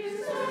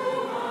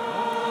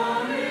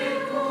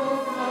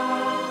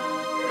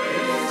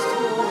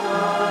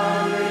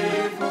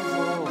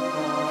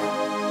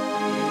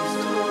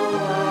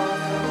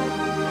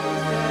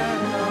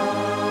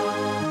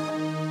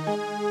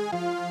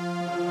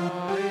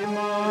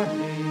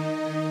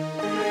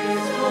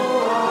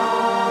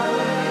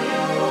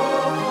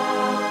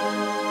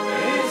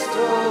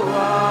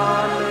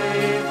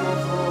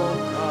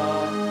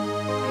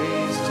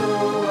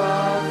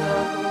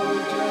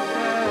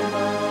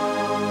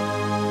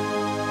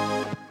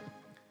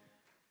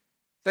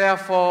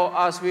 Therefore,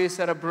 as we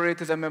celebrate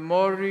the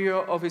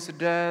memorial of his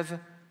death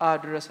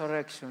and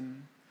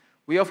resurrection,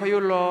 we offer you,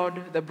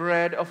 Lord, the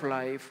bread of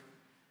life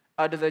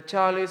and the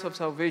chalice of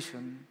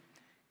salvation,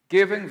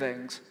 giving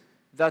thanks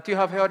that you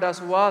have held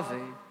us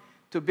worthy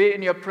to be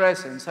in your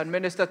presence and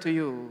minister to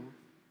you.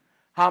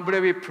 Humbly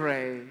we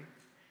pray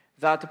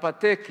that,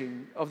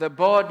 partaking of the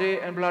body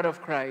and blood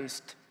of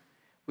Christ,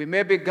 we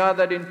may be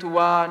gathered into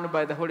one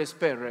by the Holy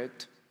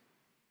Spirit.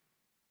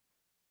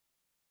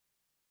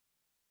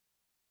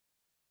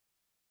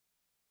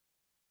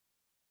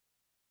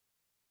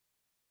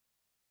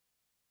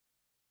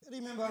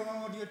 Remember,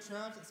 Lord, your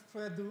church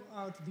spread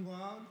throughout the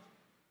world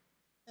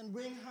and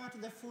bring her to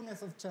the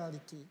fullness of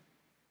charity.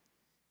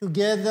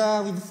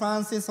 Together with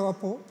Francis, our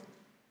Pope,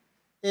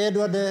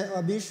 Edward,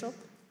 our Bishop,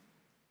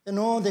 and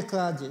all the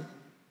clergy.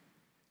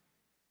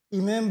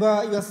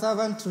 Remember your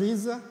servant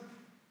Teresa,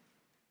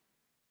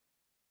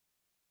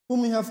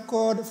 whom you have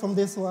called from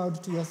this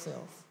world to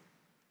yourself.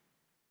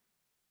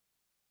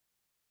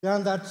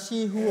 Grant that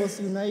she who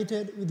was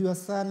united with your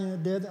Son in a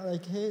death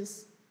like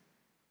his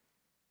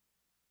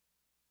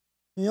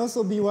may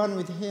also be one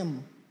with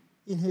him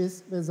in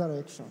his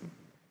resurrection.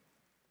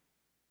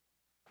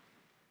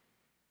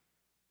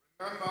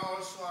 Remember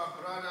also our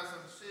brothers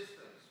and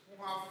sisters who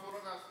have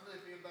fallen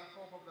asleep in the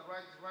hope of the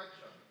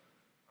resurrection,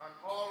 and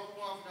all who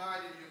have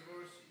died in your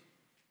mercy.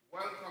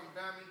 Welcome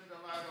them into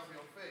the light of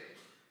your face.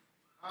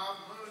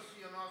 Have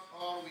mercy on us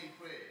all, we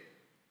pray,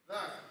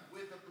 that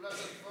with the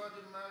Blessed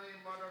Virgin Mary,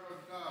 Mother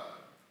of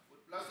God,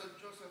 with Blessed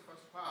Joseph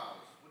as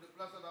spouse, with the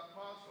blessed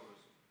apostles,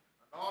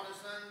 and all the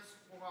saints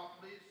who have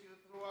pleased you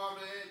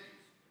throughout the ages,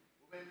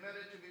 we may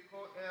merit to be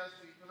co-heirs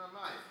to eternal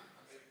life,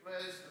 and may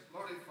praise and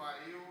glorify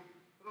you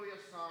through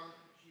your Son,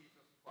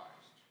 Jesus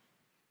Christ.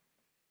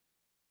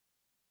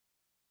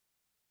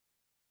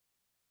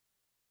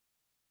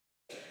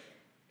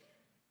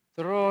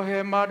 Through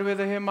him and with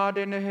him and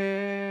in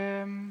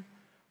him,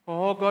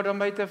 O God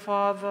Almighty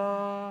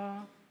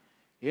Father,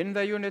 in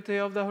the unity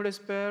of the Holy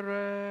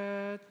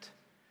Spirit,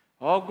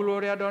 all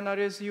glory and honor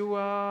is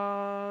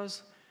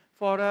yours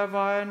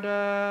forever and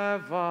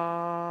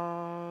ever.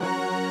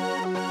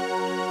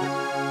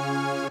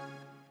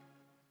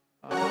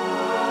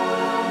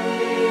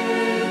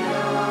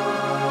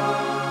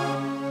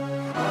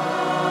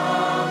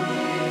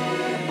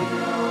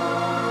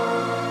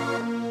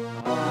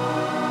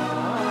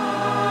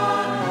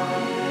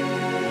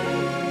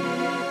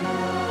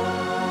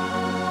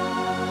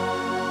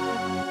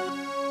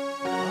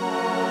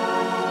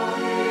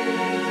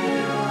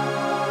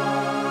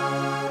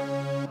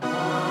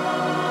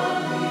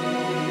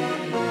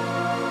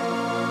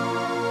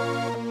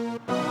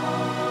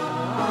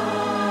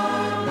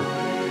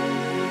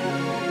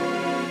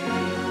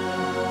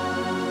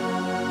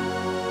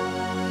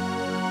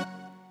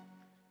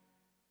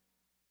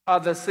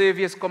 At the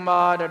Savior's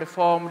command and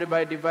formed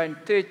by divine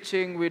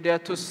teaching, we dare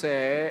to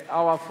say,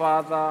 Our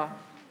Father,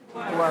 who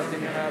art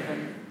in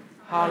heaven,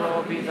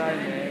 hallowed be thy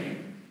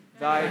name.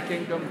 Thy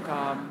kingdom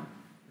come,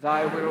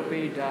 thy will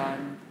be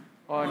done,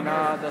 on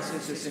earth as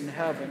it is in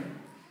heaven.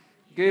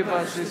 Give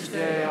us this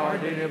day our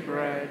daily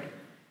bread,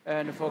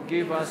 and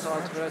forgive us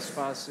our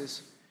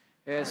trespasses,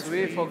 as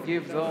we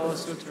forgive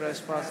those who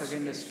trespass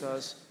against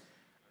us.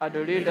 And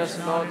lead us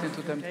not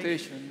into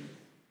temptation.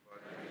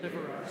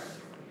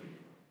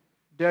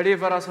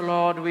 Deliver us,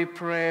 Lord, we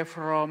pray,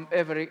 from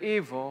every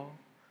evil.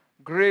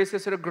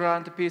 Graciously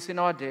grant peace in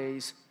our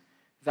days,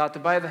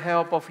 that by the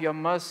help of your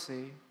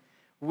mercy,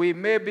 we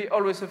may be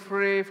always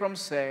free from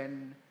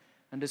sin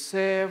and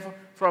safe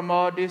from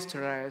all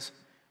distress,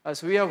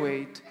 as we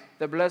await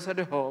the blessed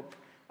hope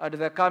and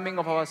the coming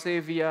of our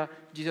Savior,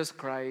 Jesus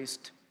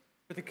Christ.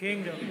 For the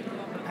kingdom,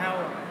 the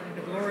power, and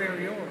the glory are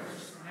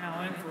yours,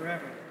 now and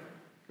forever.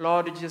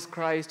 Lord Jesus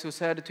Christ, who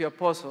said to your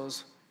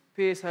apostles,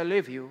 Peace I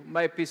leave you,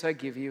 my peace I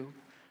give you.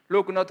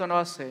 Look not on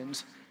our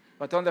sins,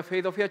 but on the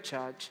faith of your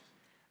church,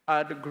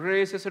 and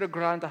graciously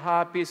grant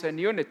her peace and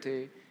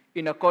unity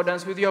in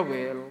accordance with your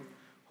will,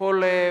 who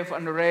live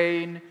and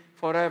reign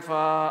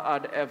forever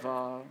and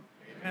ever.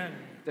 Amen.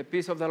 The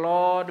peace of the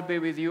Lord be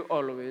with you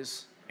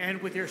always.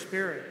 And with your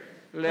spirit.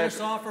 Let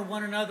us offer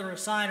one another a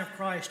sign of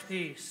Christ's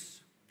peace.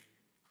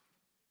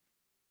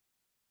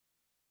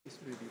 Peace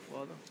with you,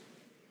 Father.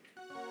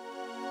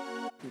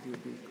 With you,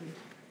 be good.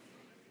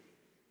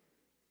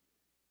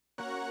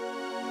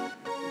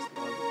 Yes,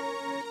 Father.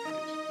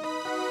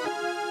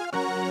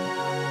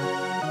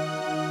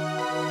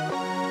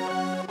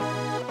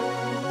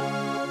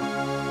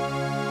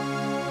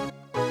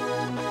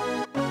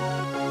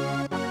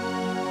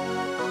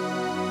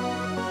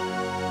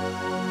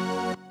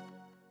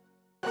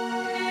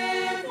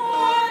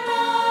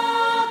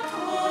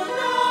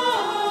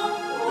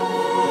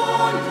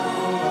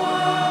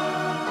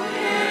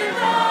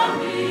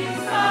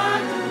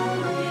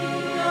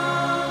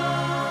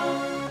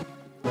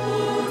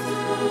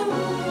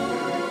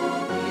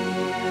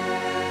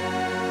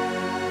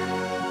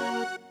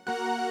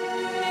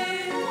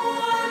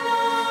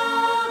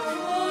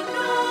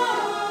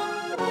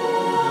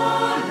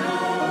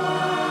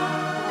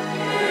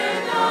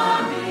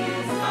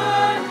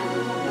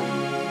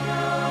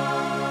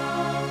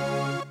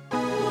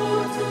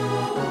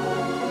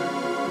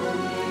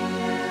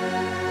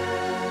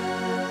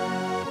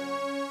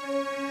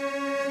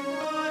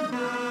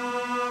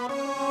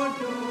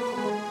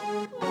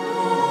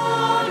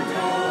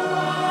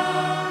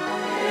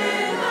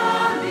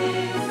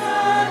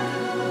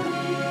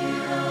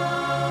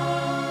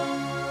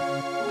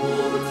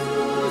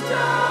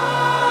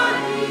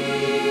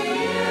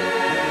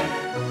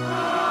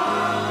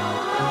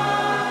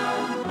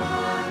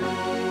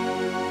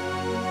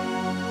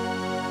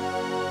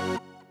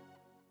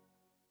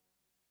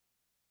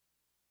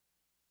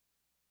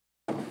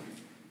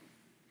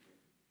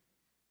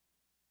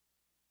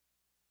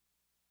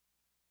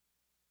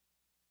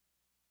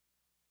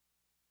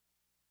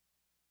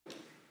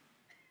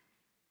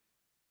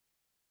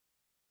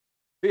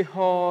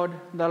 Behold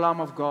the Lamb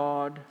of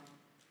God.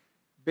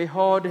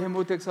 Behold him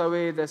who takes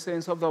away the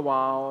sins of the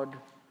world.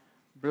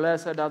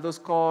 Blessed are those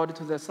called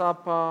to the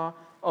supper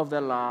of the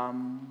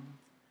Lamb.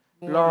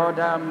 Lord,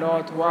 I am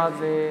not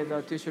worthy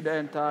that you should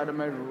enter under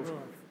my roof,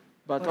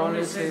 but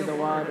only say the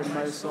word and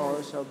my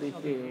soul shall be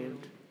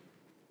healed.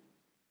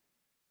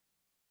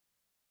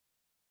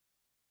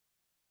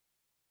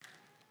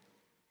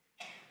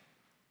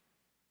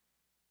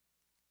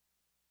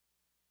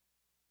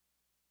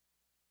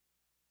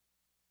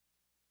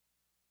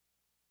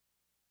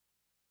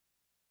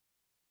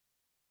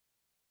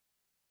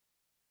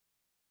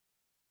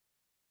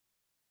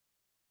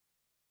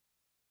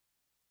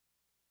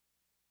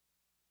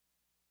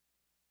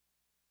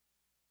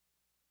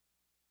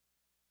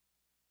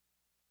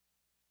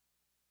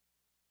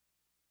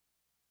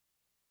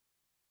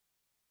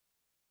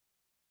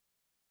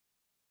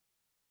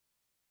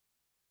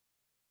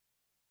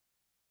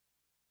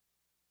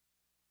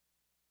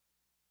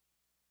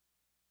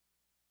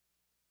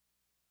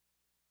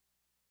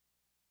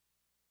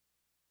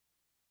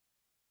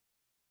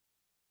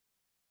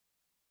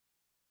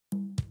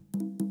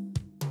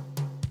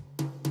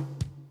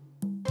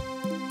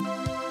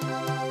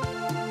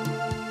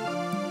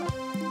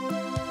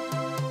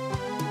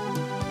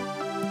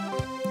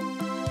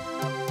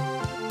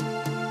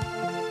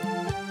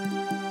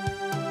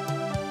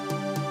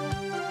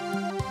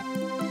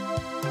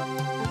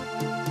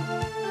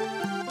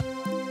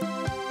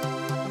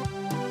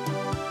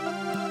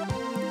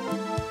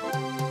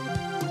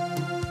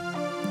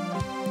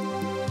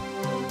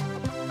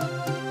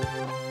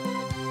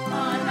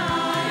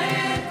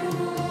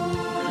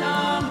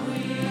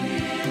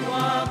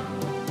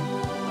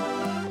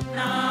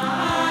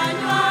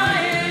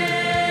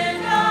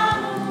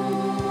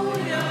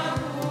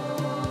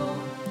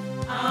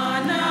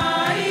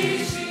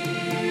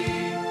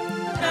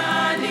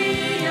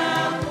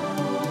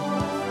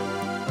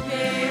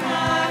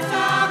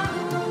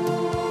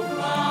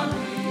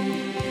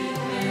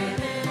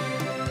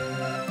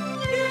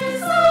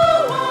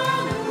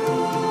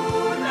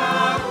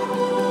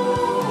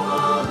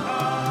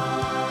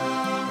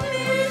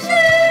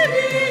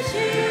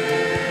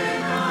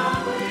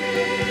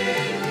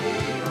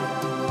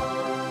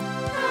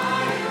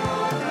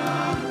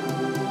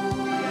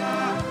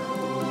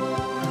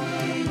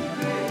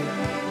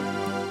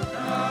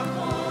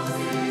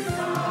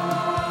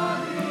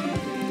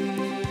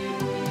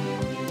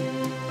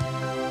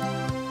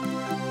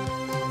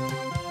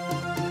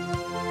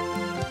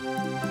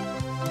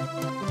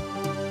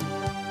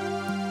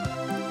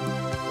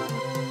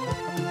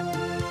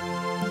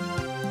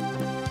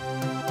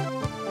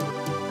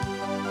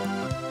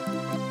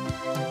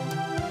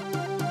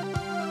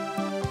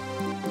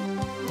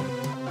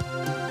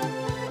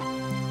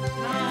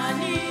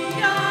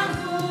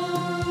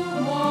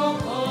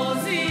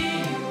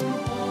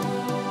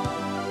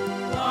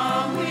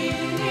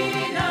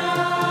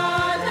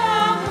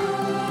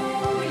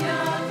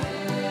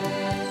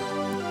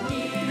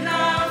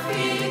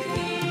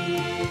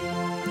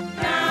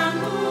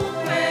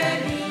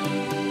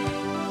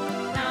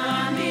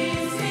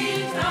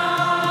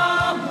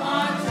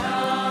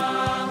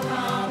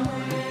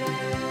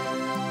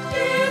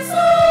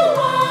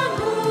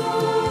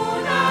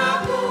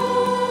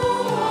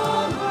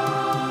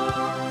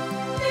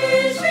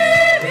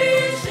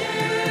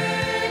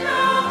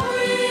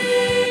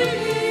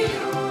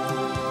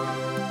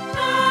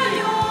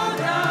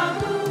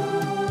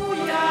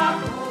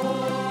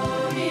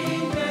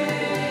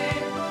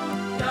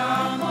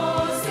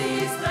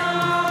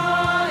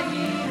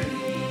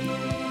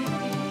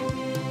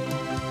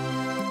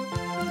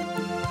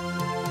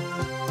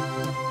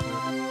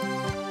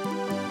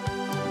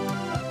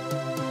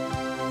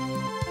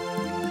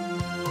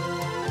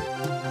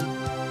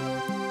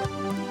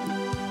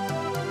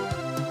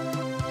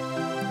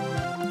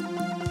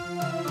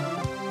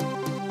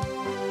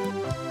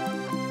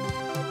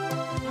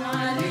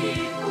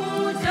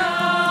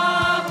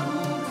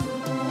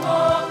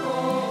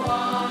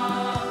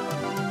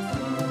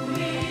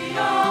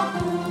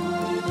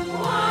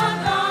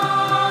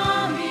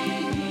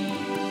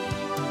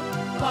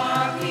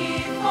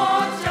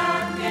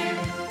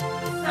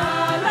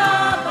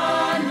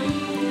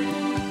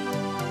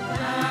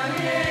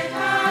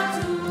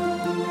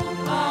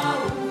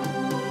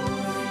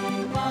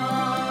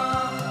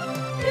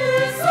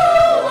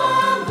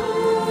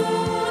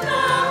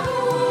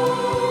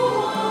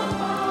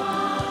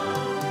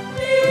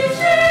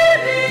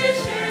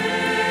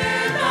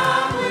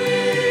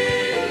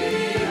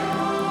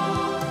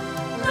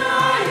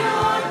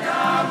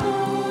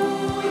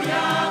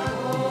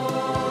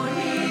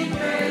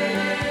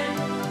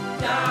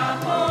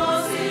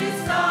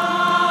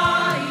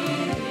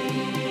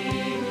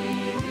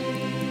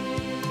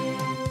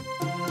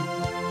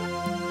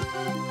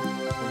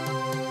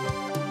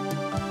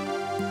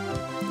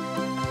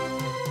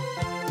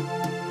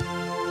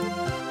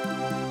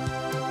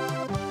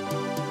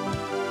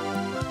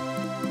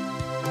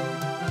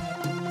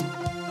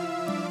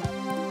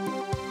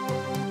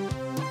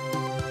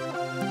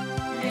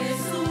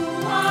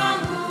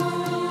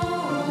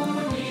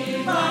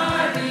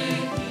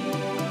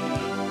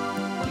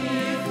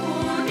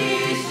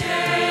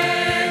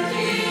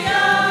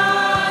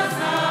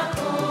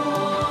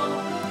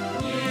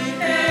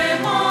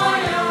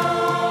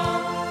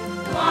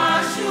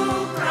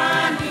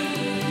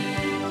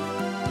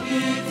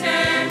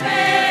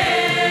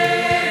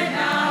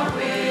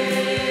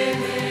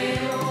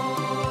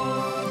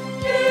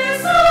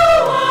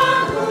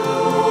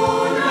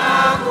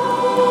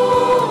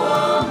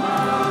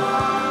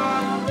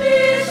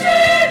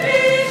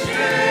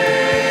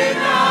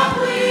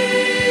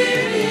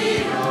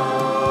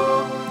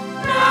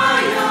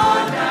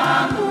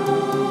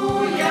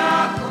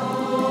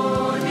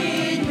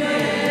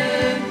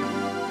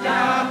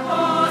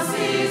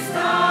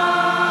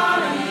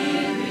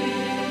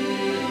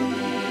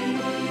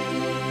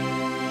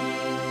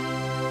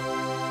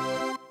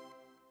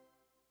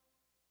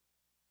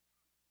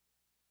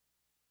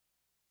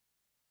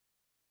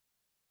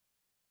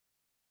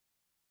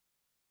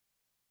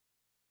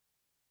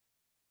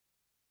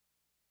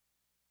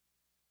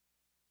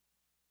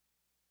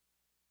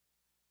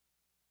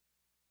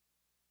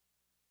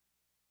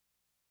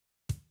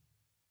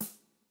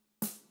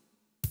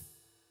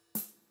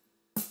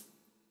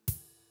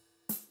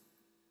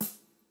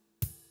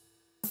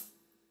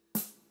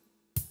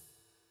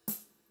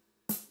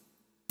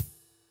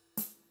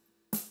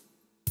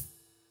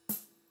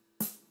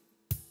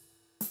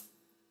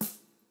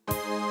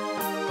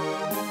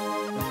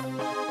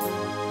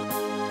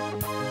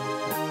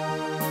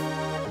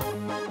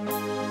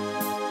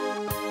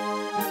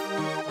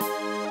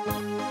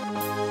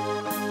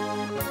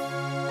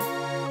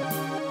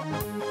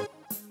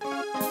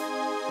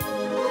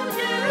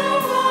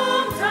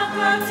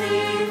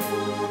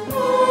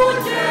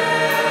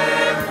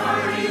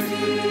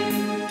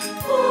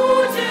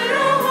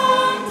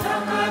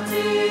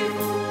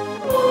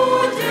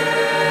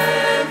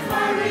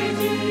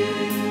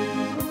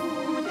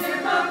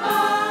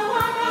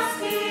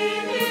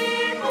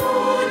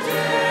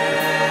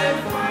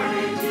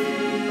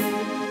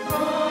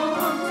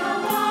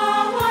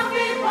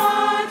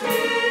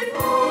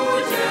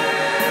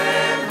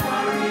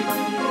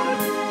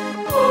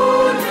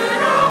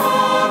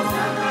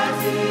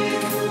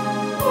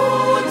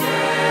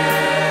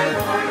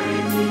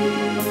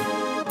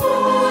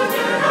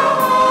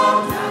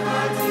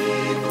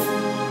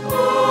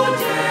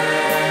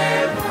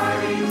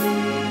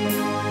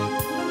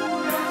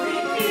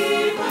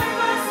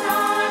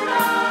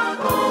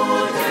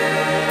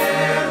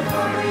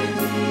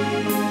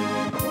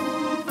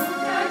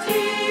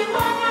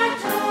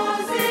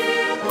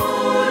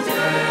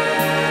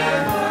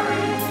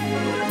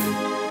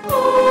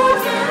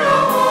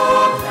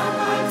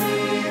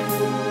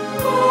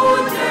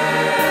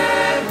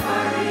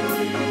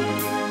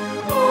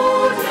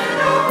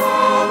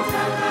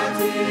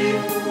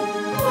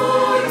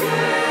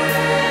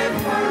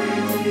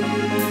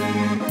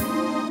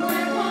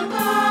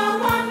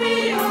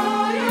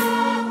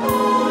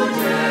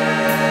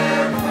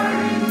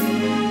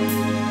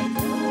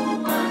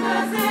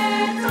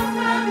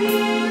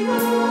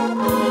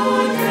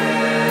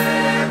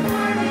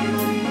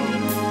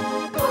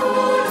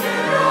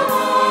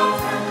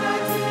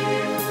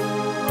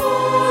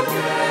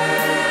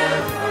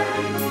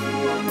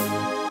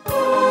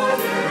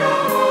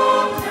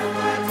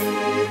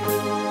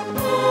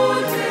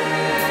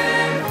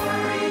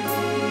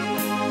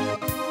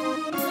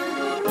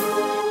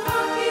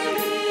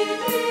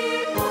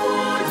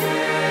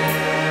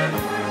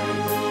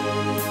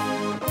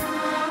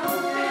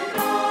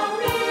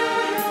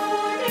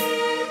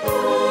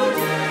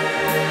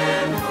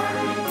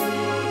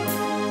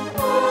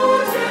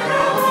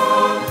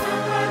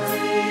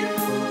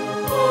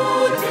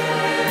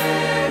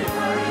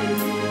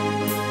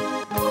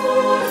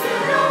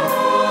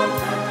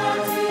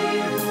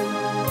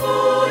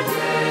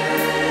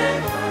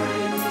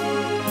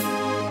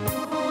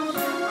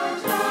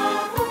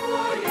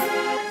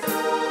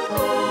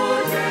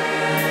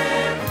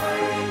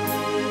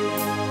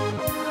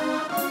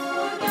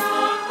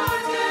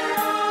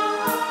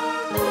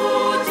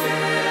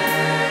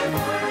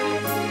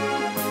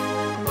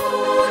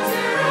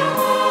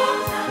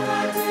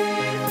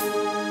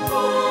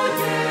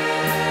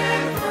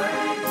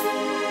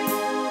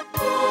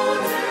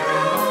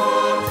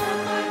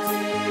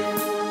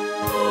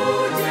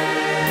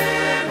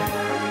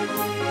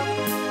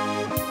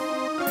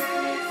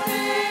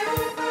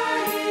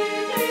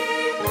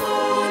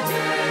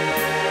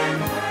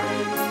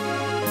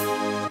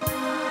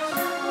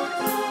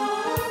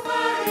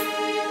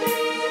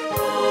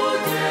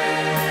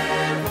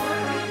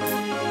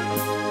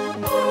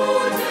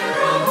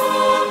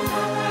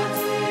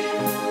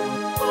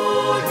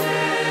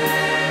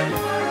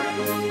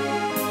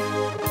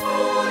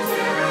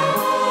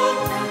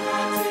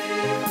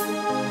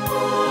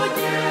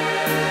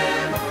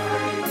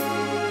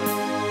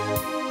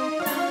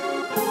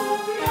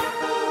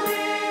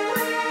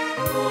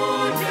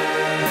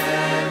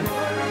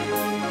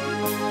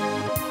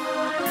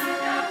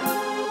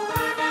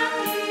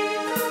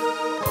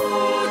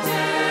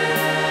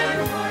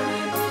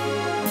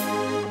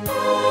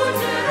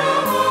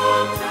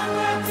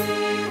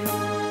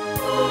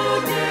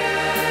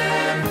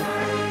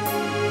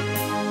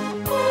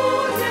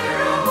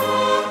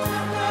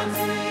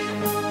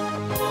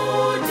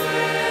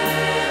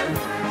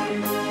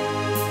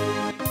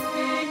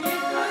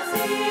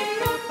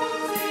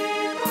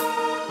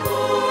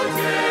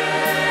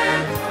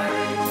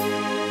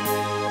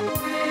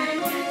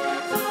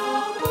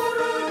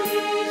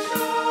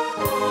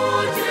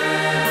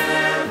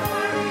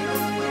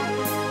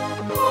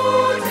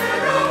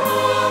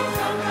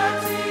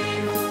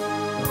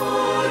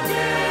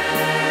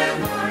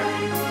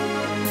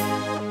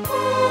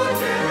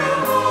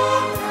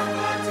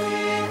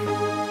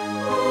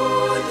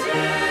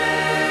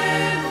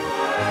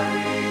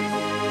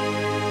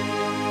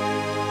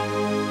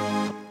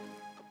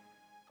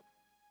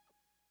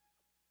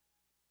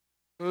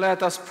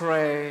 let us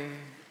pray.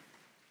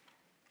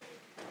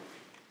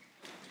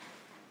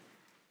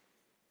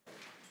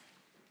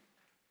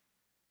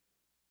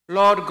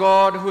 Lord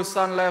God, whose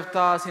Son left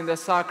us in the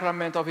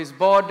sacrament of his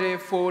body,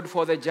 food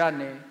for the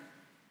journey,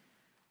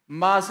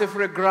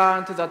 mercifully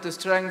grant that,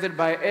 strengthened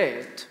by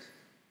it,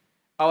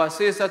 our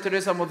sister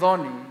Teresa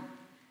Muthoni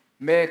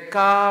may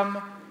come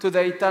to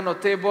the eternal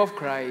table of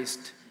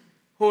Christ,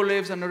 who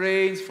lives and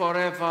reigns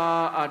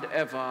forever and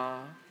ever.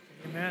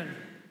 Amen.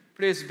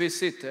 Please be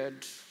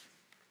seated.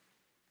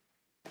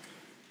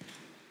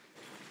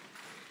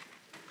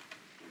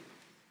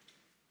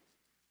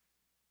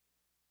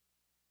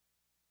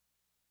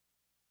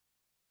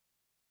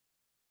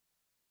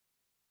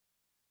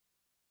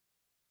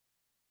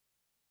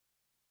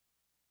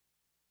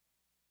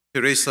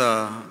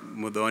 Teresa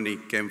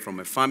Muthoni came from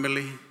a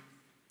family.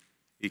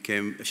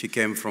 She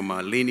came from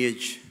a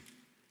lineage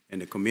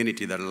and a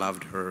community that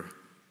loved her.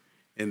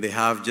 And they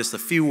have just a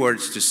few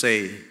words to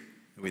say.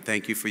 We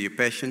thank you for your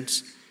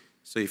patience.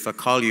 So if I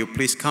call you,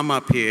 please come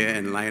up here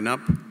and line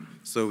up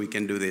so we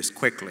can do this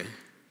quickly.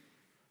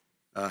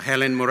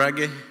 Helen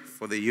Murage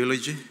for the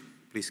eulogy,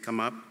 please come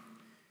up.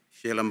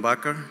 Sheila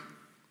Mbaka.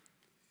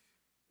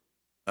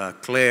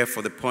 Claire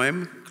for the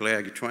poem,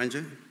 Claire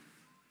Gitwanje.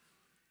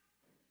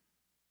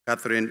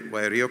 Catherine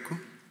Wairioko,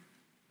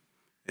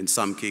 and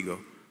Sam Kigo.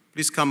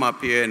 Please come up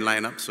here and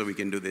line up so we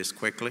can do this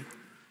quickly.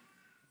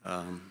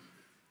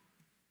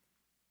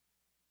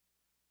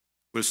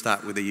 We'll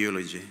start with the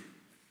eulogy,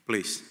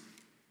 please.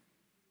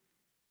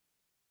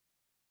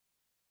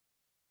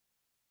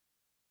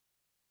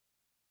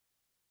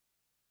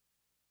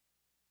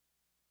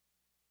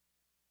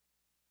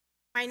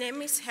 My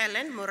name is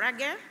Helen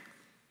Murage,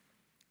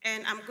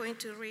 and I'm going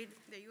to read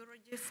the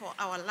eulogy for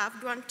our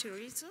loved one,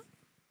 Teresa.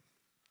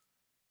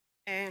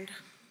 And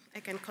I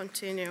can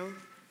continue.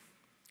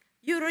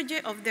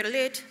 Eulogy of the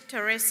late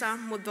Teresa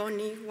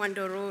Muthoni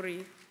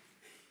Wandururi.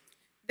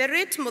 The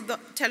late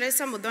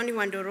Teresa Muthoni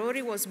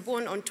Wandururi was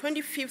born on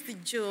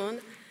 25th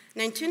June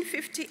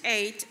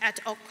 1958 at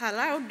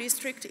Okalau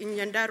district in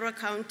Nyandarua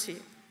County.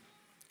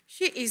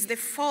 She is the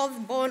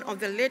fourth born of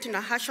the late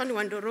Nahashon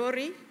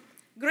Wandururi,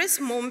 Grace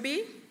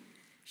Mombi.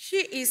 She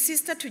is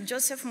sister to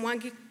Joseph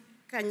Mwangi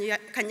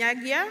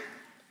Kanyagia,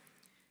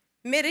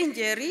 Mary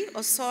Njeri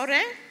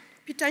Osore,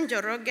 Peter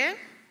Njoroge,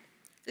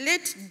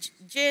 late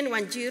Jane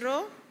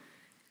Wanjiro,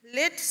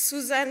 late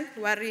Susan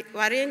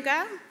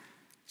Warenga,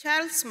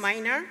 Charles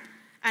Minor,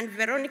 and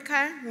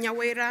Veronica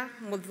Nyawera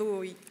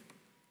Mudhui.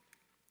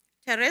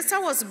 Teresa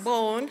was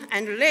born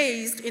and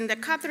raised in the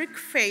Catholic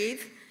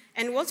faith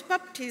and was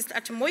baptized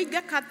at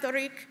Moiga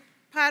Catholic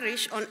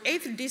Parish on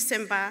 8th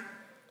December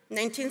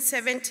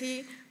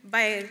 1970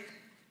 by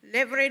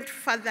Reverend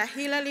Father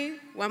Hilary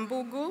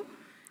Wambugu,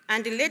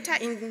 and later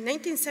in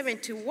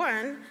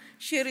 1971,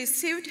 she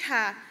received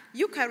her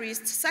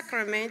Eucharist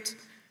sacrament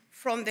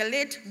from the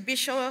late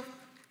Bishop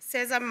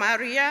Cesar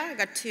Maria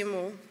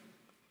Gatimu.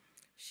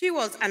 She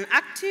was an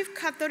active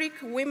Catholic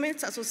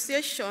Women's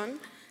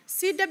Association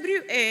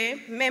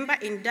CWA member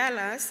in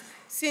Dallas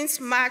since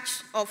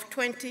March of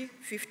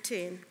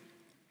 2015.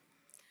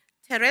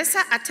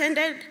 Teresa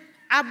attended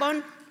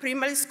Auburn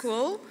Primary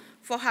School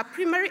for her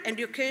primary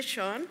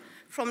education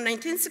from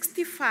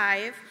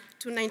 1965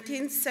 to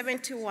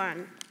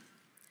 1971.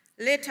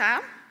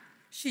 Later,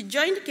 she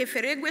joined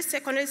Keferegwe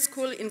Secondary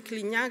School in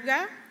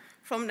Kirinyaga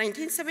from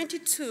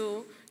 1972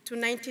 to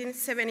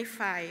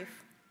 1975.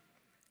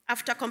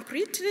 After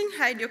completing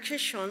her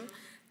education,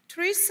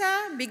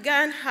 Teresa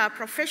began her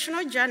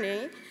professional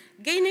journey,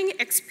 gaining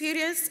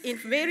experience in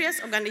various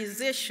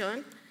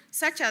organizations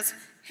such as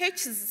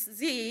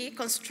HZ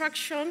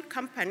Construction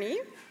Company.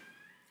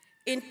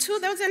 In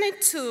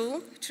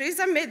 2002,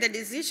 Teresa made the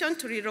decision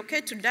to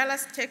relocate to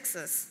Dallas,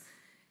 Texas,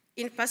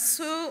 in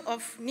pursuit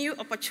of new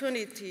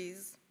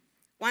opportunities.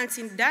 Once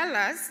in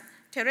Dallas,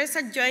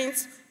 Teresa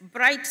joins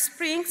Bright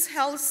Springs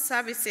Health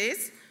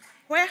Services,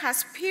 where her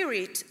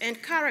spirit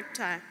and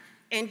character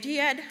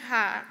endeared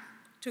her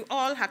to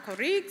all her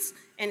colleagues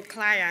and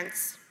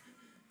clients.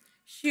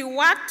 She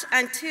worked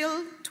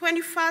until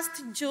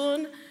 21st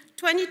June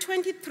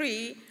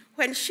 2023,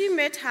 when she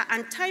met her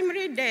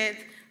untimely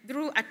death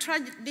through a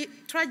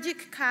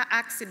tragic car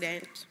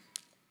accident.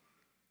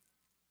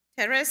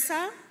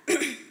 Teresa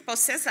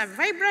possessed a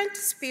vibrant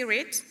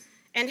spirit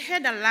and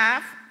had a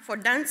love for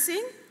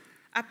dancing,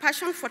 a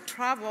passion for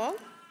travel.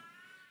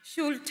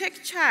 She would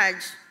take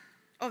charge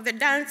of the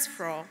dance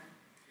floor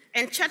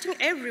and chatting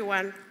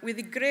everyone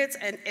with grace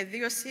and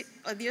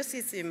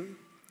enthusiasm.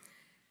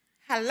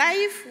 Her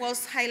life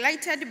was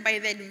highlighted by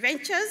the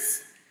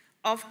adventures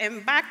of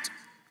embarked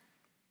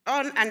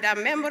on and the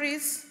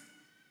memories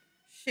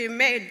she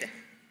made.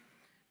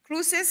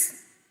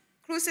 Cruises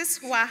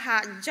were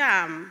her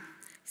jam,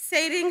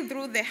 sailing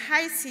through the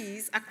high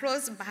seas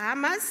across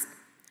Bahamas,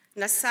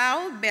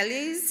 Nassau,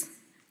 Belize,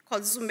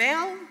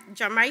 Cozumel,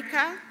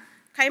 Jamaica,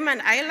 Cayman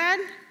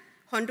Island,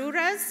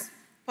 Honduras,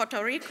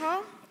 Puerto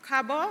Rico,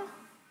 Cabo,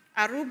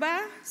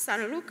 Aruba,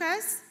 San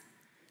Lucas,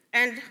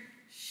 and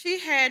she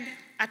had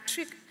a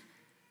trip,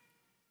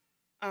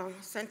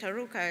 Santa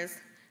Lucas.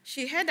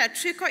 She had a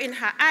twinkle in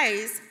her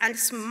eyes and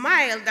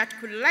smile that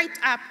could light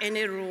up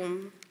any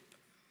room.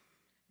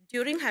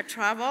 During her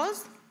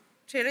travels,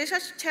 Teresa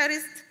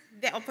cherished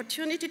the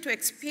opportunity to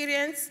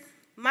experience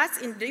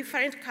Mass in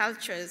different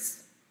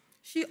cultures.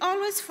 She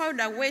always found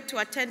a way to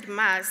attend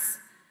Mass,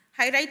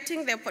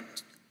 highlighting the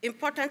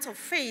importance of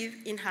faith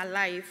in her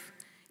life.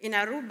 In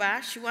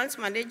Aruba, she once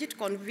managed to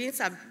convince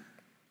a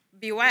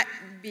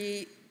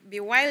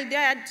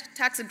bewildered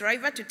taxi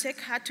driver to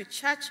take her to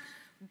church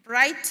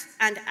bright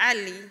and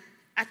early,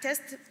 a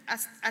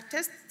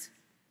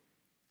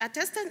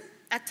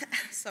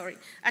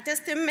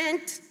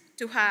testament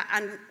to her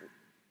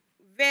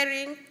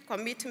unwavering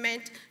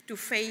commitment to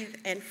faith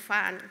and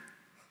fun.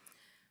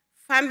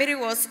 Family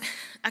was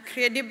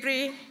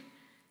incredibly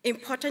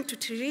important to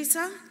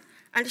Teresa,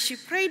 and she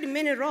played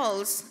many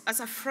roles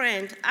as a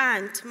friend,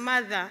 aunt,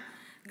 mother,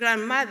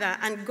 grandmother,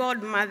 and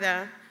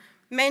godmother,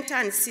 mentor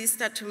and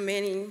sister to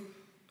many.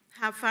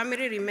 Her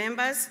family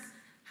remembers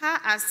her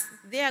as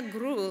their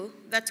glue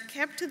that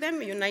kept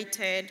them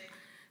united.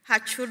 Her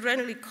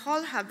children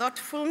recall her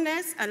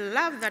thoughtfulness and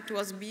love that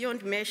was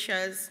beyond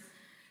measures.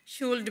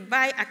 She would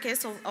buy a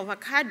case of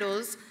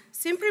avocados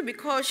simply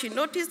because she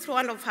noticed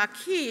one of her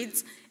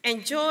kids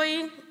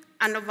enjoying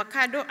an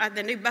avocado at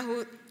the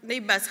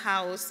neighbor's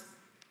house.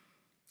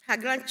 Her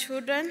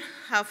grandchildren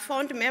have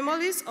fond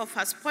memories of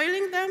her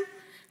spoiling them,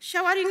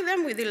 showering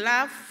them with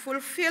love,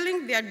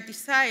 fulfilling their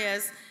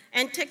desires,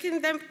 and taking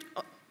them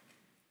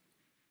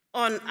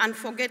on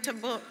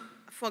unforgettable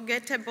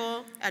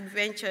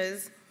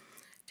adventures.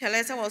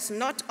 Teresa was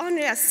not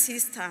only a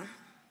sister,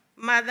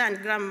 mother,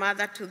 and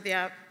grandmother to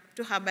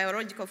her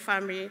biological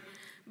family,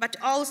 but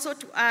also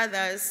to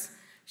others.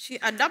 She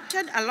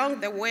adopted along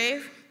the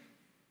way.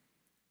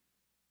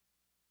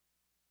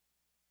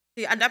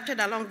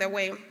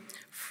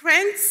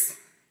 Friends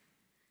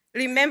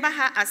remember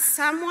her as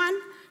someone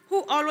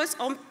who always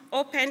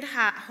opened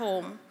her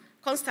home,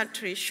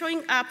 constantly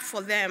showing up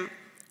for them,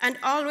 and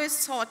always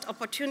sought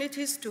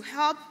opportunities to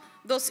help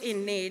those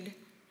in need.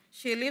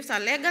 She leaves a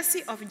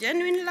legacy of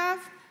genuine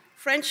love,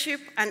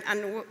 friendship, and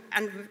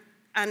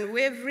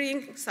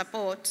unwavering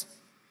support.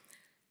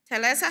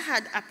 Teresa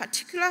had a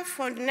particular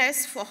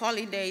fondness for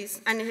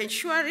holidays and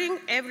ensuring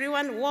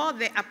everyone wore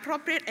the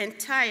appropriate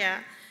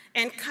attire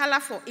and color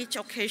for each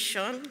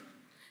occasion.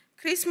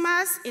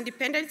 Christmas,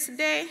 Independence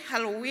Day,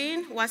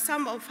 Halloween were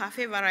some of her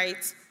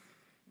favorites,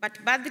 but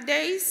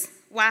birthdays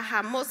were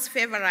her most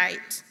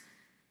favorite,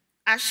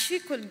 as she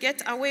could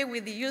get away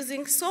with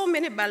using so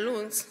many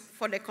balloons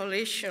for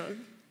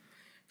decoration.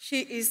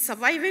 She is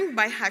survived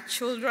by her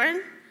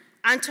children,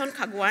 Anton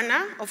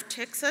Kagwana of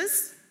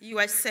Texas,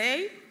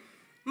 USA,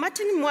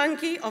 Martin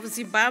Mwangi of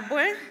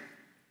Zimbabwe,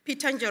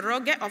 Peter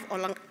Njoroge of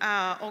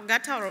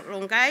Ogata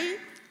Rongai,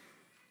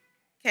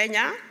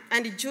 Kenya,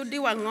 and Judy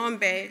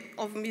Wangombe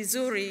of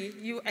Missouri,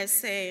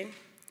 USA.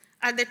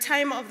 At the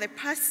time of the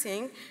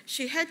passing,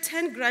 she had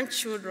 10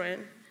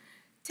 grandchildren: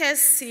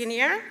 Tess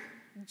Sr.,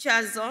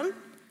 Jason,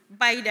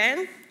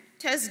 Biden,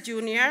 Tess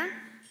Jr.,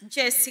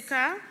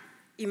 Jessica,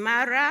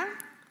 Imara,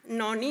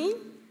 Noni,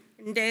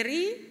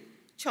 Nderi,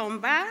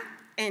 Chomba,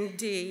 and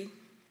Dee.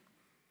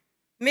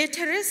 May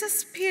Teresa's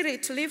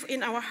spirit live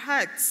in our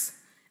hearts,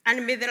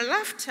 and may the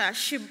laughter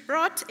she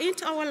brought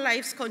into our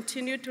lives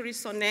continue to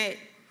resonate.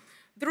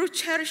 Through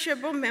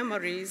cherishable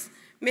memories,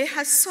 may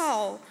her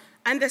soul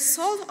and the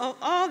soul of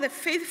all the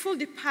faithful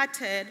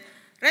departed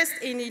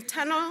rest in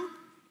eternal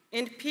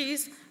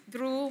peace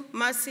through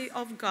mercy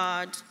of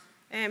God.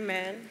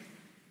 Amen.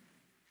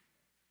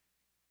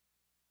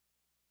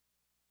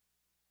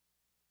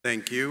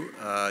 Thank you.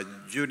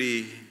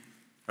 Judy,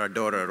 her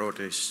daughter, wrote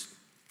a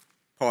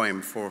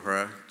poem for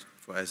her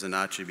as an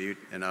attribute,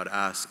 and I'd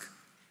ask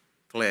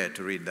Claire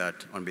to read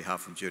that on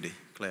behalf of Judy.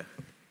 Claire.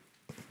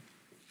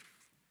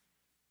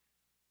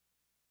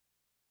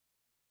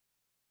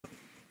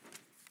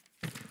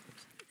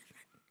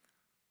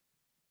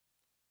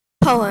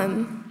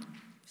 Poem.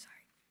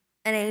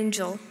 An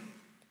angel.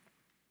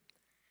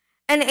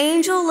 An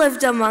angel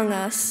lived among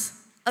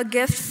us, a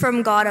gift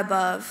from God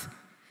above.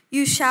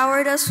 You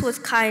showered us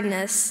with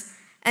kindness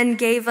and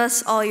gave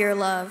us all your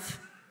love.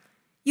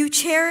 You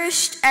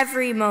cherished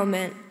every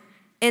moment,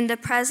 in the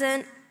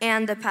present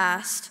and the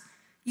past.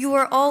 You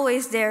were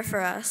always there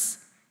for us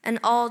and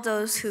all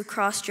those who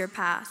crossed your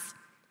path.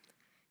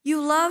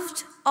 You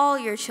loved all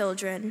your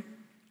children,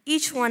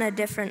 each one a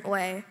different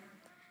way,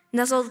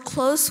 nestled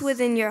close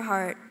within your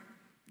heart,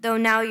 though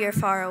now you're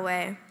far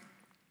away.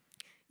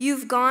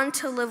 You've gone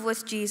to live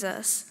with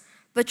Jesus,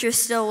 but you're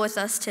still with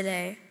us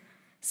today,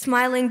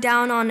 smiling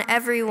down on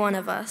every one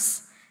of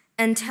us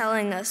and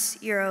telling us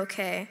you're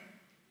okay.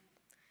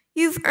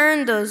 You've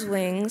earned those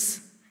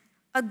wings,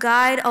 a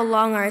guide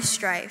along our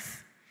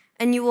strife,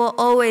 and you will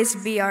always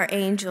be our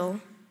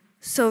angel,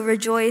 so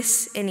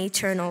rejoice in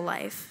eternal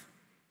life.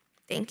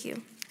 Thank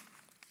you.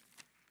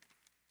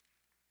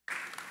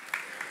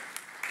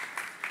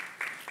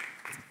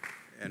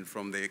 And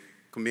from the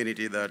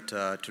community that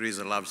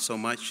Teresa loved so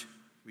much,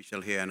 we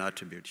shall hear an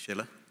attribute.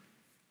 Sheila?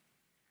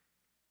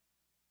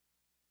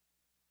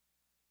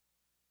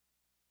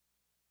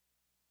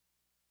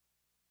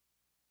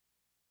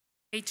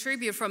 A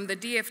tribute from the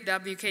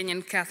DFW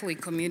Kenyan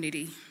Catholic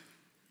community.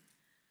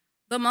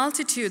 The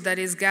multitude that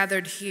is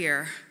gathered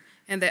here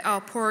and the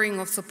outpouring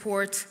of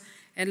support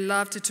and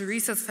love to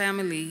Teresa's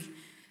family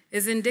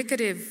is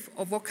indicative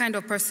of what kind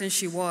of person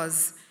she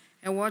was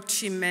and what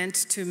she meant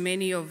to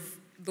many of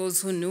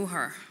those who knew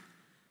her.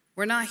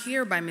 We're not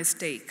here by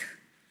mistake.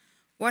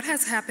 What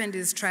has happened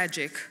is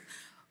tragic,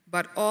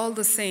 but all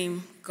the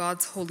same,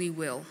 God's holy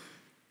will.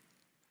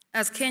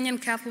 As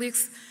Kenyan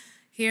Catholics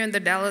here in the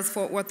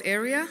Dallas-Fort Worth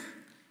area,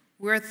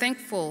 we're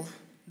thankful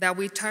that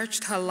we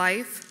touched her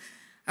life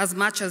as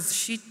much as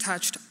she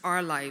touched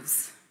our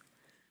lives.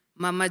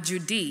 Mama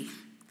Judy,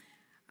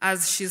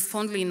 as she's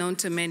fondly known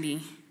to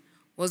many,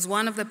 was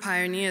one of the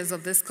pioneers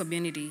of this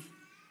community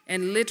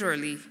and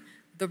literally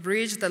the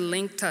bridge that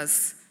linked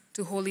us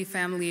to Holy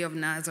Family of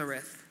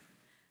Nazareth.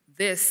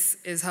 This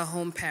is her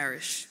home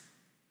parish.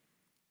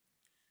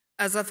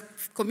 As a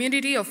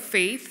community of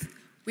faith,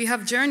 we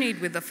have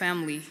journeyed with the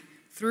family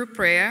through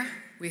prayer,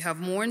 we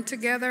have mourned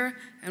together,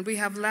 and we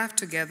have laughed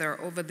together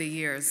over the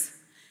years.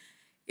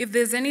 If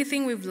there's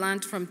anything we've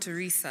learned from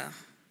Teresa,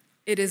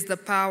 it is the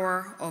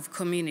power of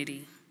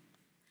community.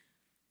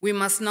 We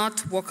must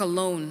not walk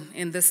alone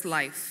in this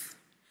life.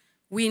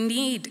 We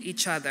need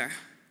each other.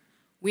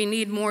 We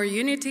need more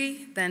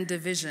unity than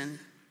division.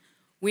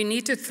 We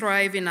need to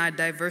thrive in our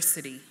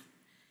diversity.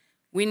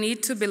 We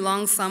need to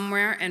belong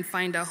somewhere and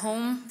find a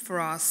home for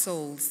our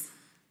souls.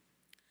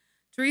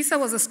 Teresa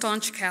was a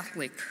staunch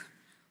Catholic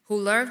who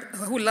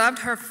loved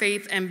her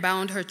faith and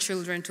bound her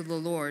children to the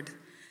Lord.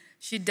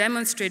 She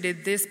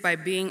demonstrated this by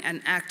being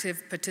an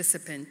active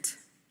participant.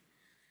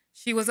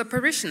 She was a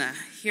parishioner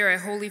here at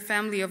Holy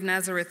Family of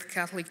Nazareth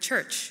Catholic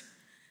Church.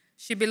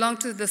 She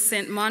belonged to the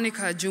St.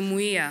 Monica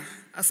Jumuiya,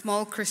 a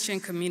small Christian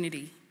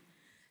community.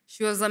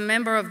 She was a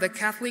member of the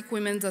Catholic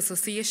Women's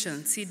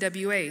Association,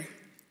 CWA,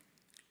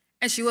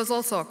 and she was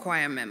also a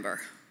choir member.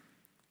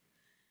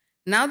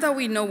 Now that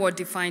we know what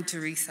defined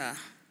Teresa,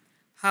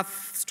 her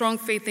strong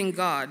faith in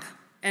God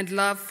and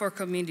love for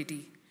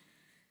community,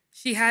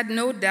 she had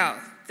no doubt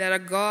that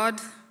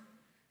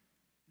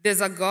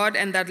there's a God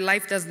and that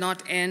life does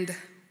not end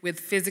with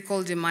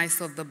physical demise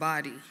of the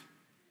body.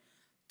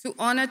 To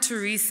honor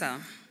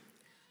Teresa,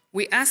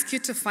 we ask you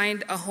to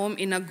find a home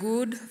in a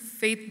good,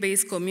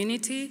 faith-based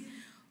community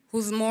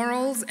whose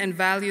morals and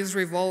values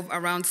revolve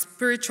around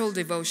spiritual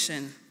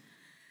devotion,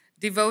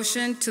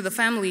 devotion to the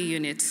family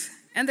unit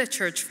and the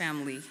church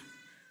family,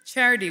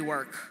 charity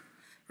work,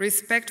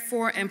 respect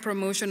for and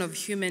promotion of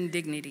human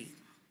dignity.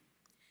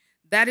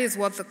 That is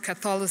what the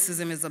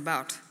Catholicism is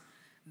about.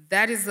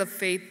 That is the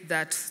faith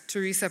that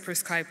Teresa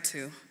prescribed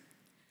to.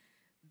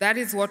 That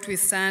is what we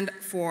stand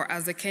for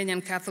as the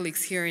Kenyan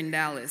Catholics here in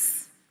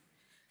Dallas.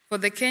 For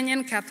the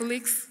Kenyan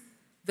Catholics,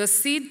 the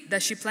seed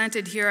that she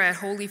planted here at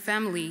Holy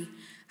Family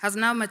has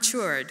now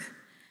matured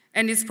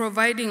and is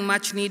providing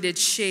much needed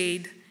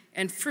shade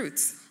and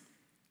fruits.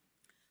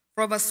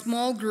 From a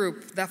small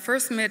group that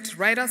first met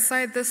right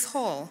outside this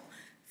hall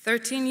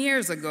 13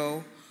 years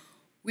ago,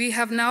 we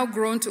have now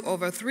grown to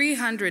over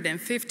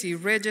 350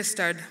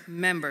 registered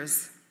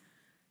members.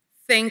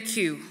 Thank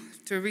you,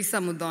 Teresa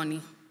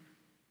Muthoni.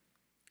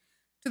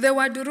 To the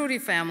Wandururi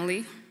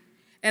family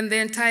and the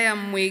entire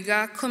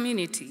Mwiga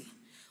community,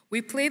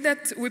 we pray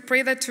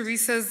that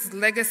Teresa's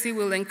legacy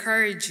will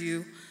encourage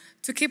you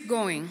to keep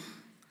going.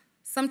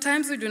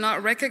 Sometimes we do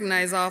not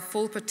recognize our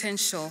full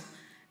potential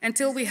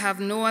until we have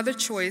no other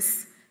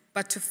choice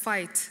but to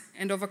fight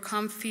and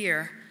overcome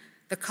fear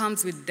that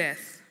comes with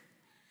death.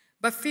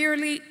 But fear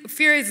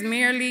is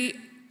merely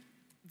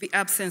the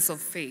absence of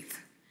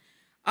faith.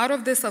 Out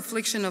of this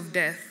affliction of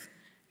death,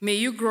 may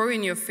you grow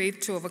in your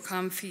faith to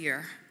overcome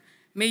fear.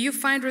 May you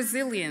find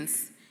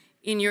resilience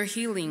in your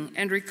healing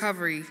and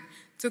recovery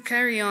to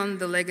carry on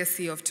the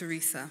legacy of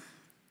Teresa.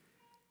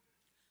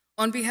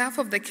 On behalf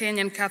of the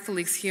Kenyan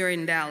Catholics here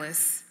in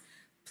Dallas,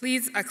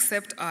 please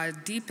accept our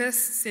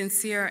deepest,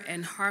 sincere,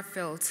 and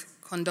heartfelt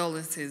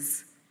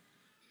condolences.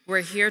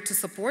 We're here to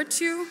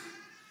support you,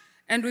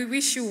 and we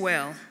wish you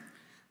well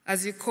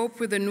as you cope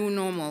with the new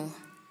normal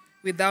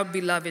without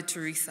beloved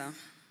Teresa.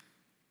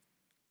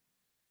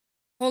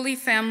 Holy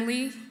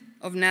Family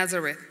of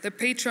Nazareth, the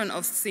patron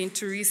of St.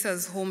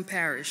 Teresa's home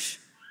parish,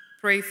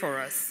 pray for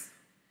us.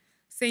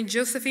 St.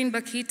 Josephine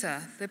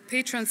Bakita, the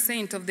patron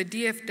saint of the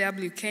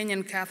DFW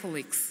Kenyan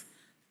Catholics,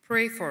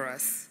 pray for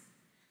us.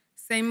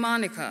 St.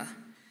 Monica,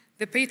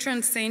 the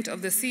patron saint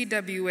of the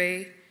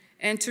CWA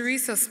and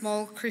Teresa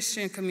Small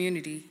Christian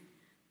Community,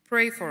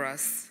 pray for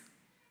us.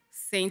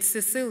 St.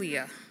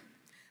 Cecilia,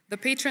 the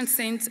patron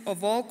saint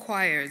of all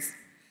choirs,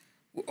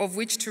 of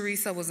which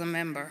Teresa was a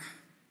member,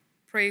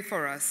 pray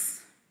for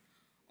us.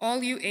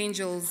 All you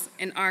angels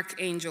and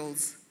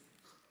archangels,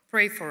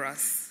 pray for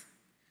us.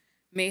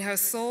 May her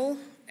soul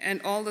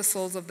and all the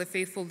souls of the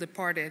faithful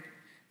departed,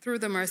 through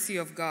the mercy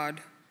of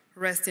God,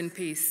 rest in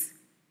peace.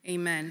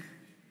 Amen.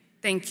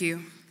 Thank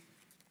you.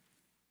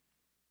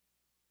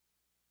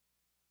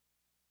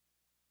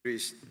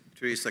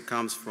 Teresa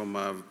comes from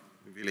a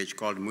village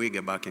called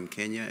Mwiga back in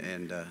Kenya,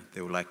 and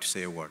they would like to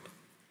say a word.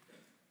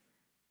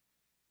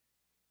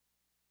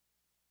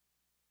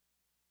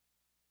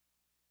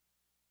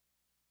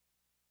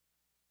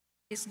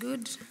 It's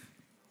good.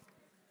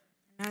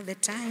 Now the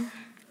time.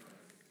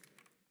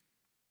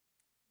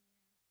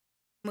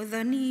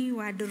 Muthoni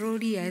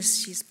Wandururi,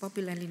 as she's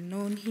popularly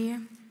known here,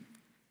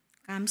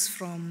 comes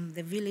from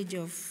the village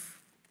of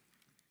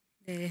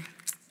the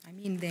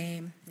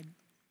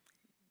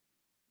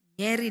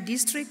Nyeri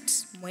district,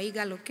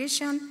 Moiga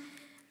location,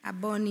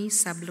 Aboni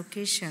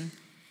sublocation.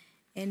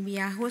 And we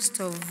are host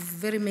of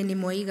very many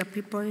Moiga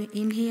people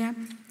in here.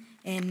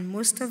 And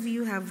most of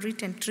you have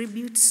written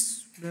tributes,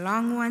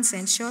 long ones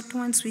and short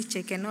ones, which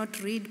I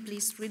cannot read.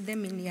 Please read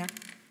them in your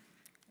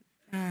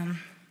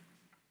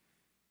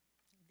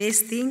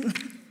this thing.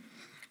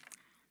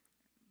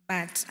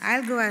 But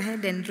I'll go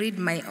ahead and read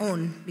my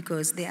own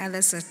because the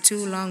others are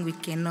too long. We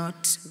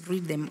cannot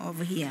read them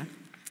over here.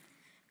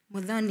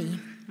 Muthoni,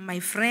 my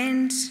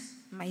friend,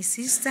 my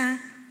sister,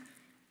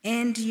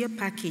 and your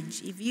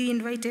package. If you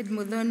invited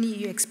Muthoni,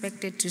 you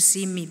expected to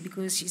see me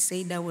because she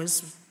said that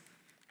was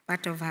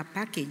part of her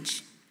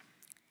package.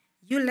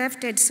 You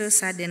left it so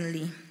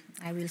suddenly.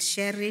 I will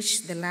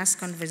cherish the last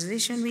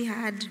conversation we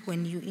had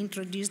when you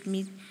introduced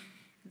me,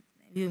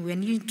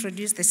 when you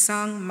introduced the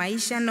song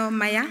Maisha no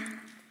Maya,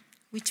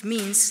 which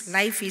means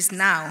life is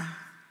now.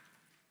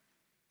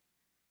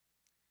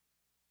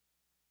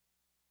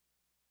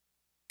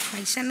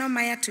 Maisha no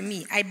Maya to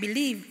me, I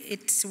believe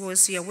it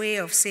was your way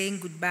of saying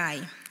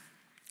goodbye.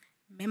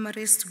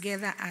 Memories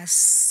together are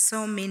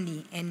so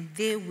many and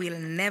they will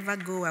never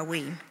go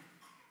away.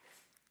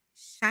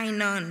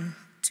 Shine on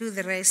to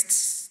the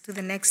rest, to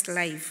the next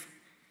life,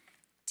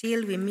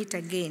 till we meet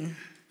again.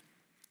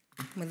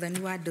 Muthoni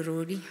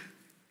Wandururi.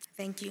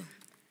 Thank you.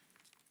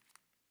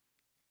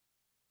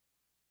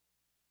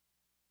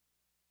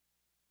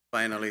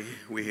 Finally,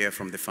 we hear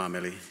from the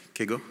family.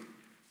 Kigo.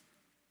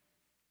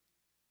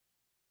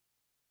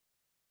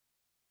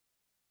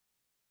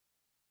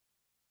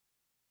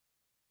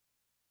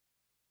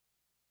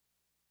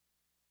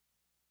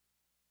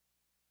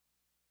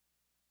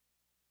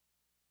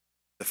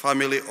 The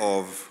family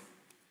of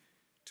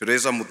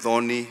Teresa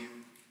Muthoni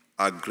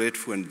are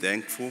grateful and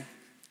thankful,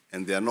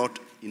 and there are not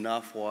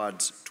enough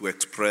words to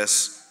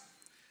express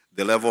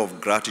the level of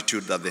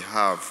gratitude that they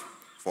have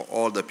for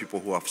all the people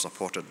who have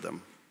supported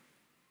them.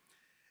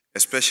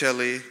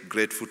 Especially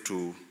grateful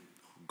to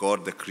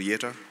God the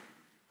Creator,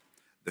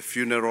 the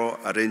Funeral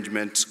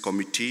Arrangements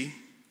Committee,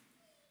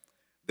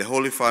 the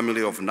Holy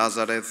Family of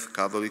Nazareth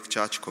Catholic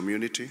Church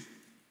community,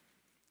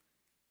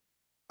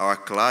 our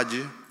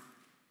clergy,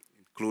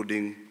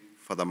 including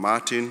Father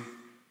Martin,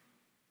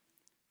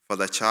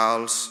 Father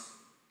Charles,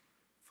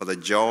 Father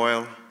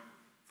Joel,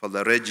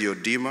 Father Reggie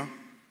Odima,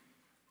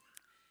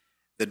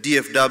 the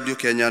DFW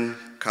Kenyan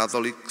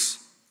Catholics,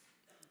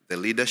 the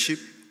leadership,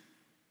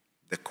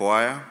 the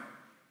choir,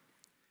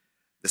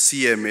 the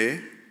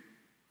CMA,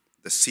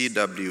 the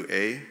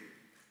CWA,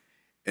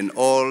 and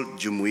all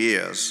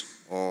Jumuiyas,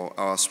 or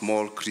our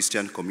small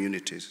Christian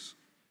communities,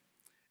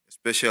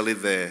 especially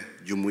the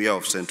Jumuiya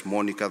of St.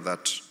 Monica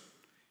that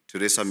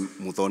Teresa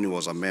Muthoni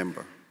was a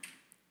member.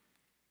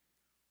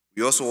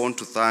 We also want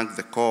to thank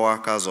the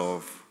co-workers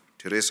of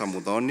Teresa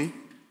Muthoni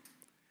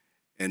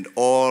and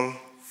all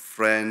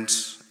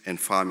friends and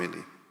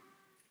family.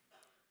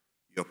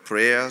 Your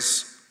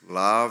prayers,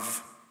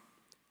 love,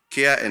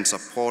 care, and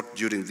support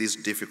during this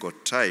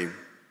difficult time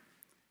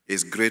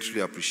is greatly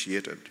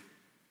appreciated.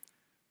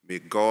 May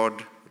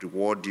God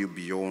reward you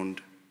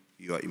beyond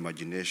your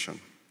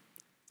imagination.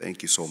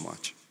 Thank you so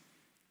much.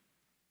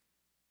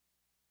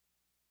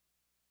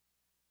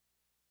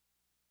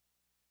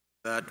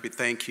 That we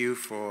thank you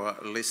for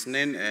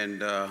listening, and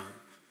the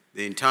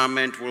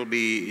interment will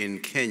be in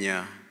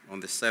Kenya on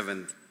the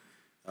 7th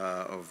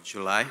of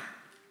July.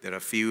 There are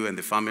few in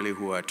the family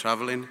who are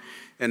traveling.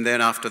 And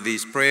then after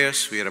these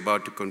prayers, we are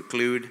about to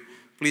conclude.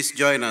 Please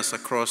join us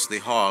across the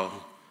hall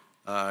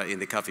in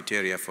the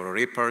cafeteria for a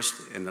repast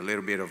and a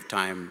little bit of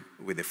time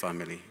with the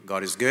family.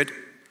 God is good,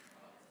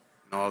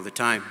 and all the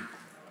time.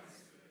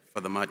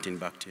 Father Martin,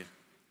 back to you.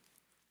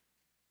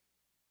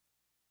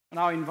 I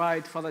now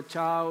invite Father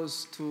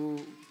Charles to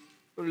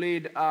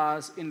lead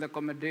us in the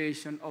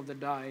commendation of the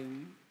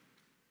dying.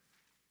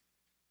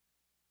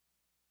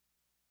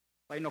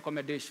 Final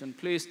commendation,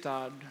 please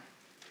stand.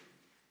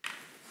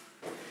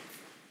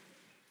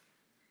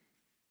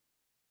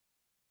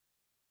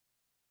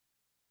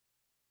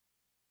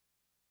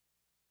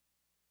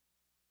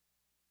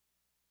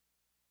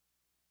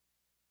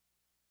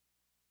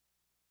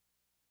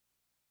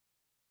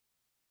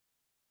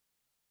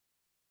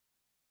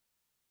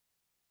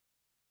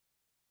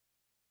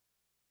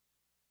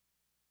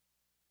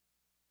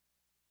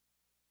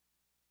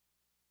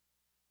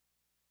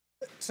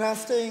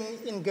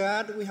 Trusting in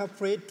God, we have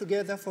prayed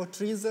together for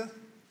Teresa,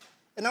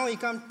 and now we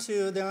come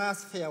to the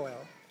last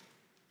farewell.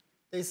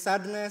 There is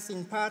sadness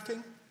in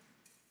parting,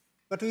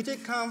 but we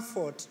take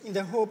comfort in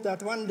the hope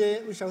that one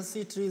day we shall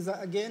see Teresa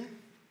again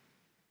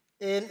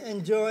and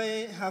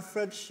enjoy her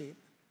friendship.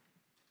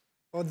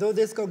 Although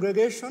this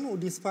congregation will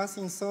disperse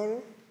in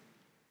sorrow,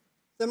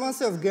 the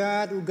mercy of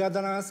God will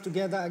gather us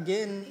together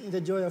again in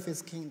the joy of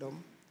his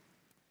kingdom.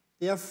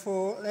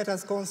 Therefore, let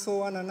us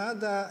console one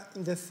another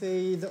in the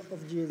faith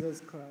of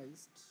Jesus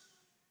Christ.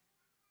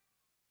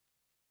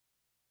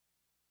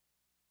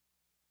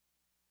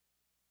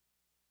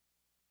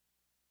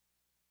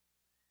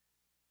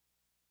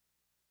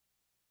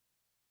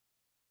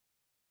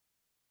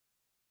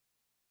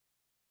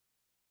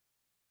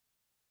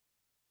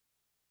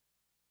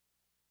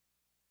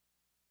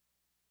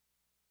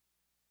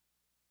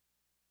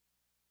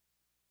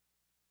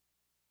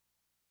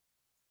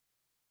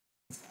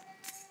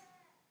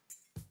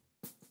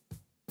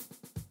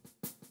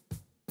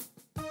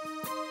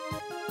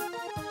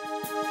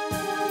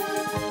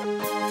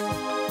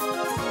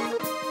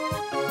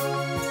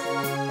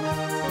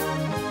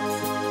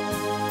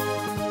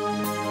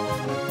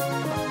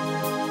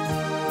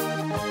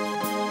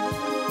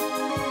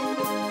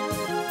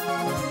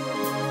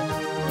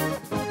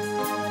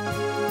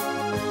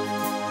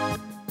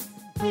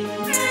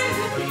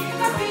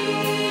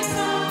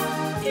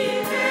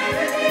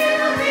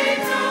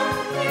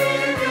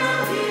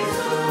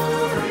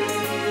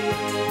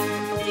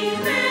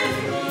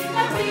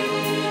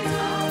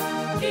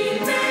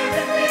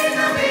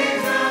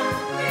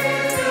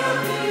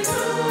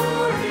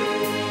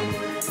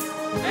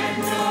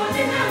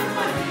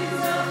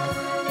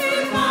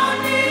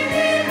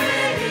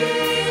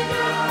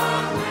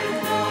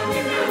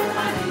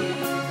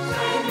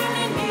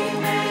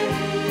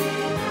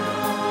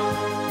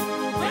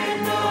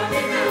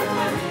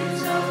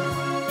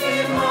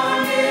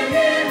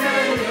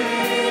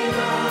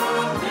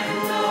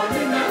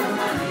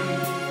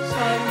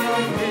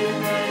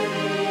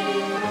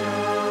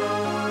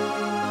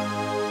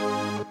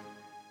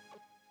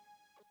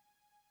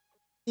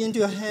 Into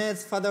your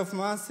hands, Father of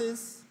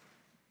mercies,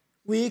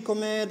 we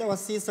commend our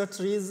sister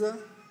Teresa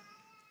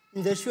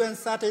in the sure and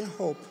certain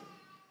hope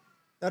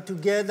that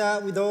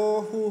together with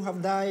all who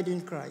have died in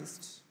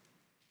Christ,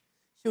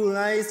 she will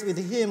rise with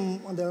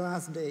him on the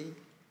last day.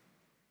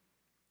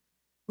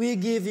 We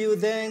give you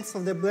thanks for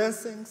the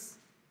blessings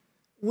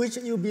which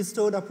you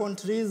bestowed upon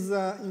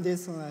Teresa in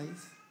this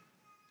life.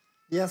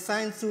 They are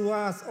signs to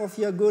us of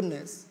your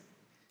goodness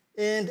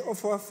and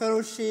of our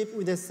fellowship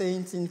with the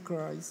saints in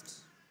Christ.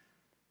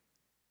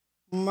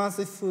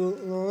 Merciful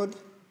Lord,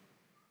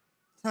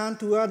 turn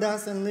toward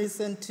us and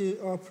listen to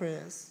our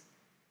prayers.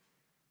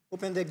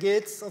 Open the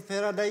gates of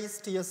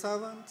paradise to your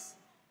servants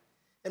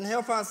and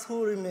help us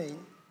who remain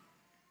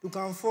to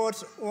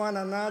comfort one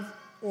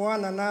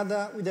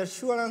another with the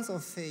assurance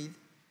of faith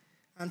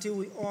until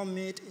we all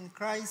meet in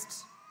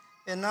Christ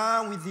and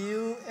now with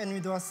you and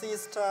with our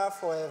sister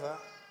forever.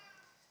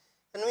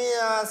 And we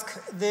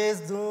ask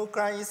this through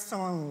Christ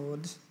our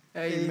Lord.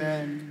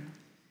 Amen.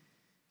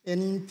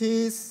 And in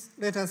peace,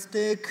 let us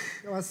take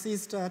our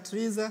sister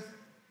Teresa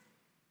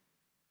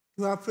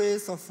to her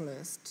place of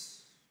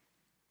rest.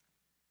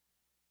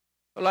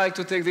 I'd like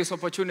to take this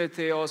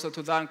opportunity also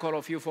to thank all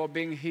of you for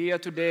being here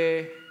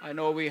today. I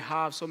know we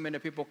have so many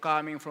people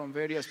coming from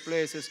various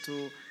places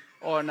to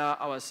honor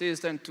our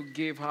sister and to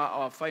give her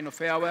our final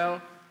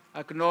farewell.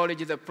 I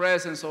acknowledge the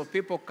presence of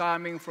people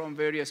coming from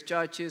various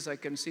churches. I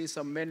can see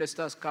some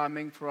ministers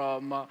coming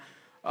from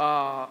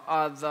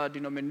other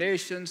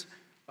denominations.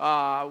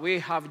 We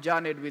have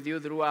journeyed with you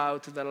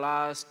throughout the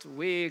last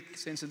week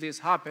since this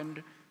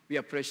happened. We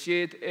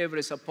appreciate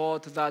every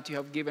support that you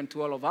have given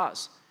to all of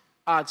us.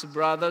 Arts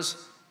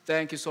brothers,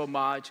 thank you so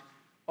much.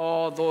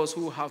 All those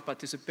who have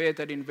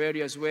participated in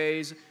various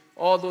ways,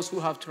 all those who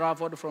have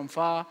traveled from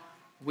far,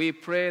 we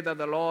pray that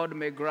the Lord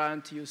may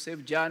grant you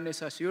safe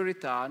journeys as you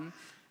return.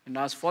 And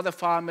as for the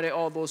family,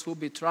 all those who will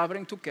be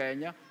traveling to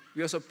Kenya,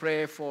 we also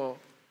pray for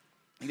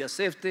your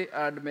safety,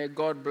 and may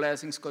God's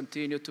blessings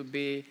continue to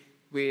be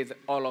with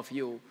all of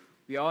you.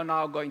 We are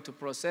now going to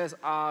process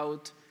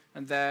out,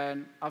 and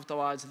then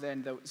afterwards,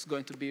 there's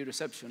going to be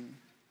reception.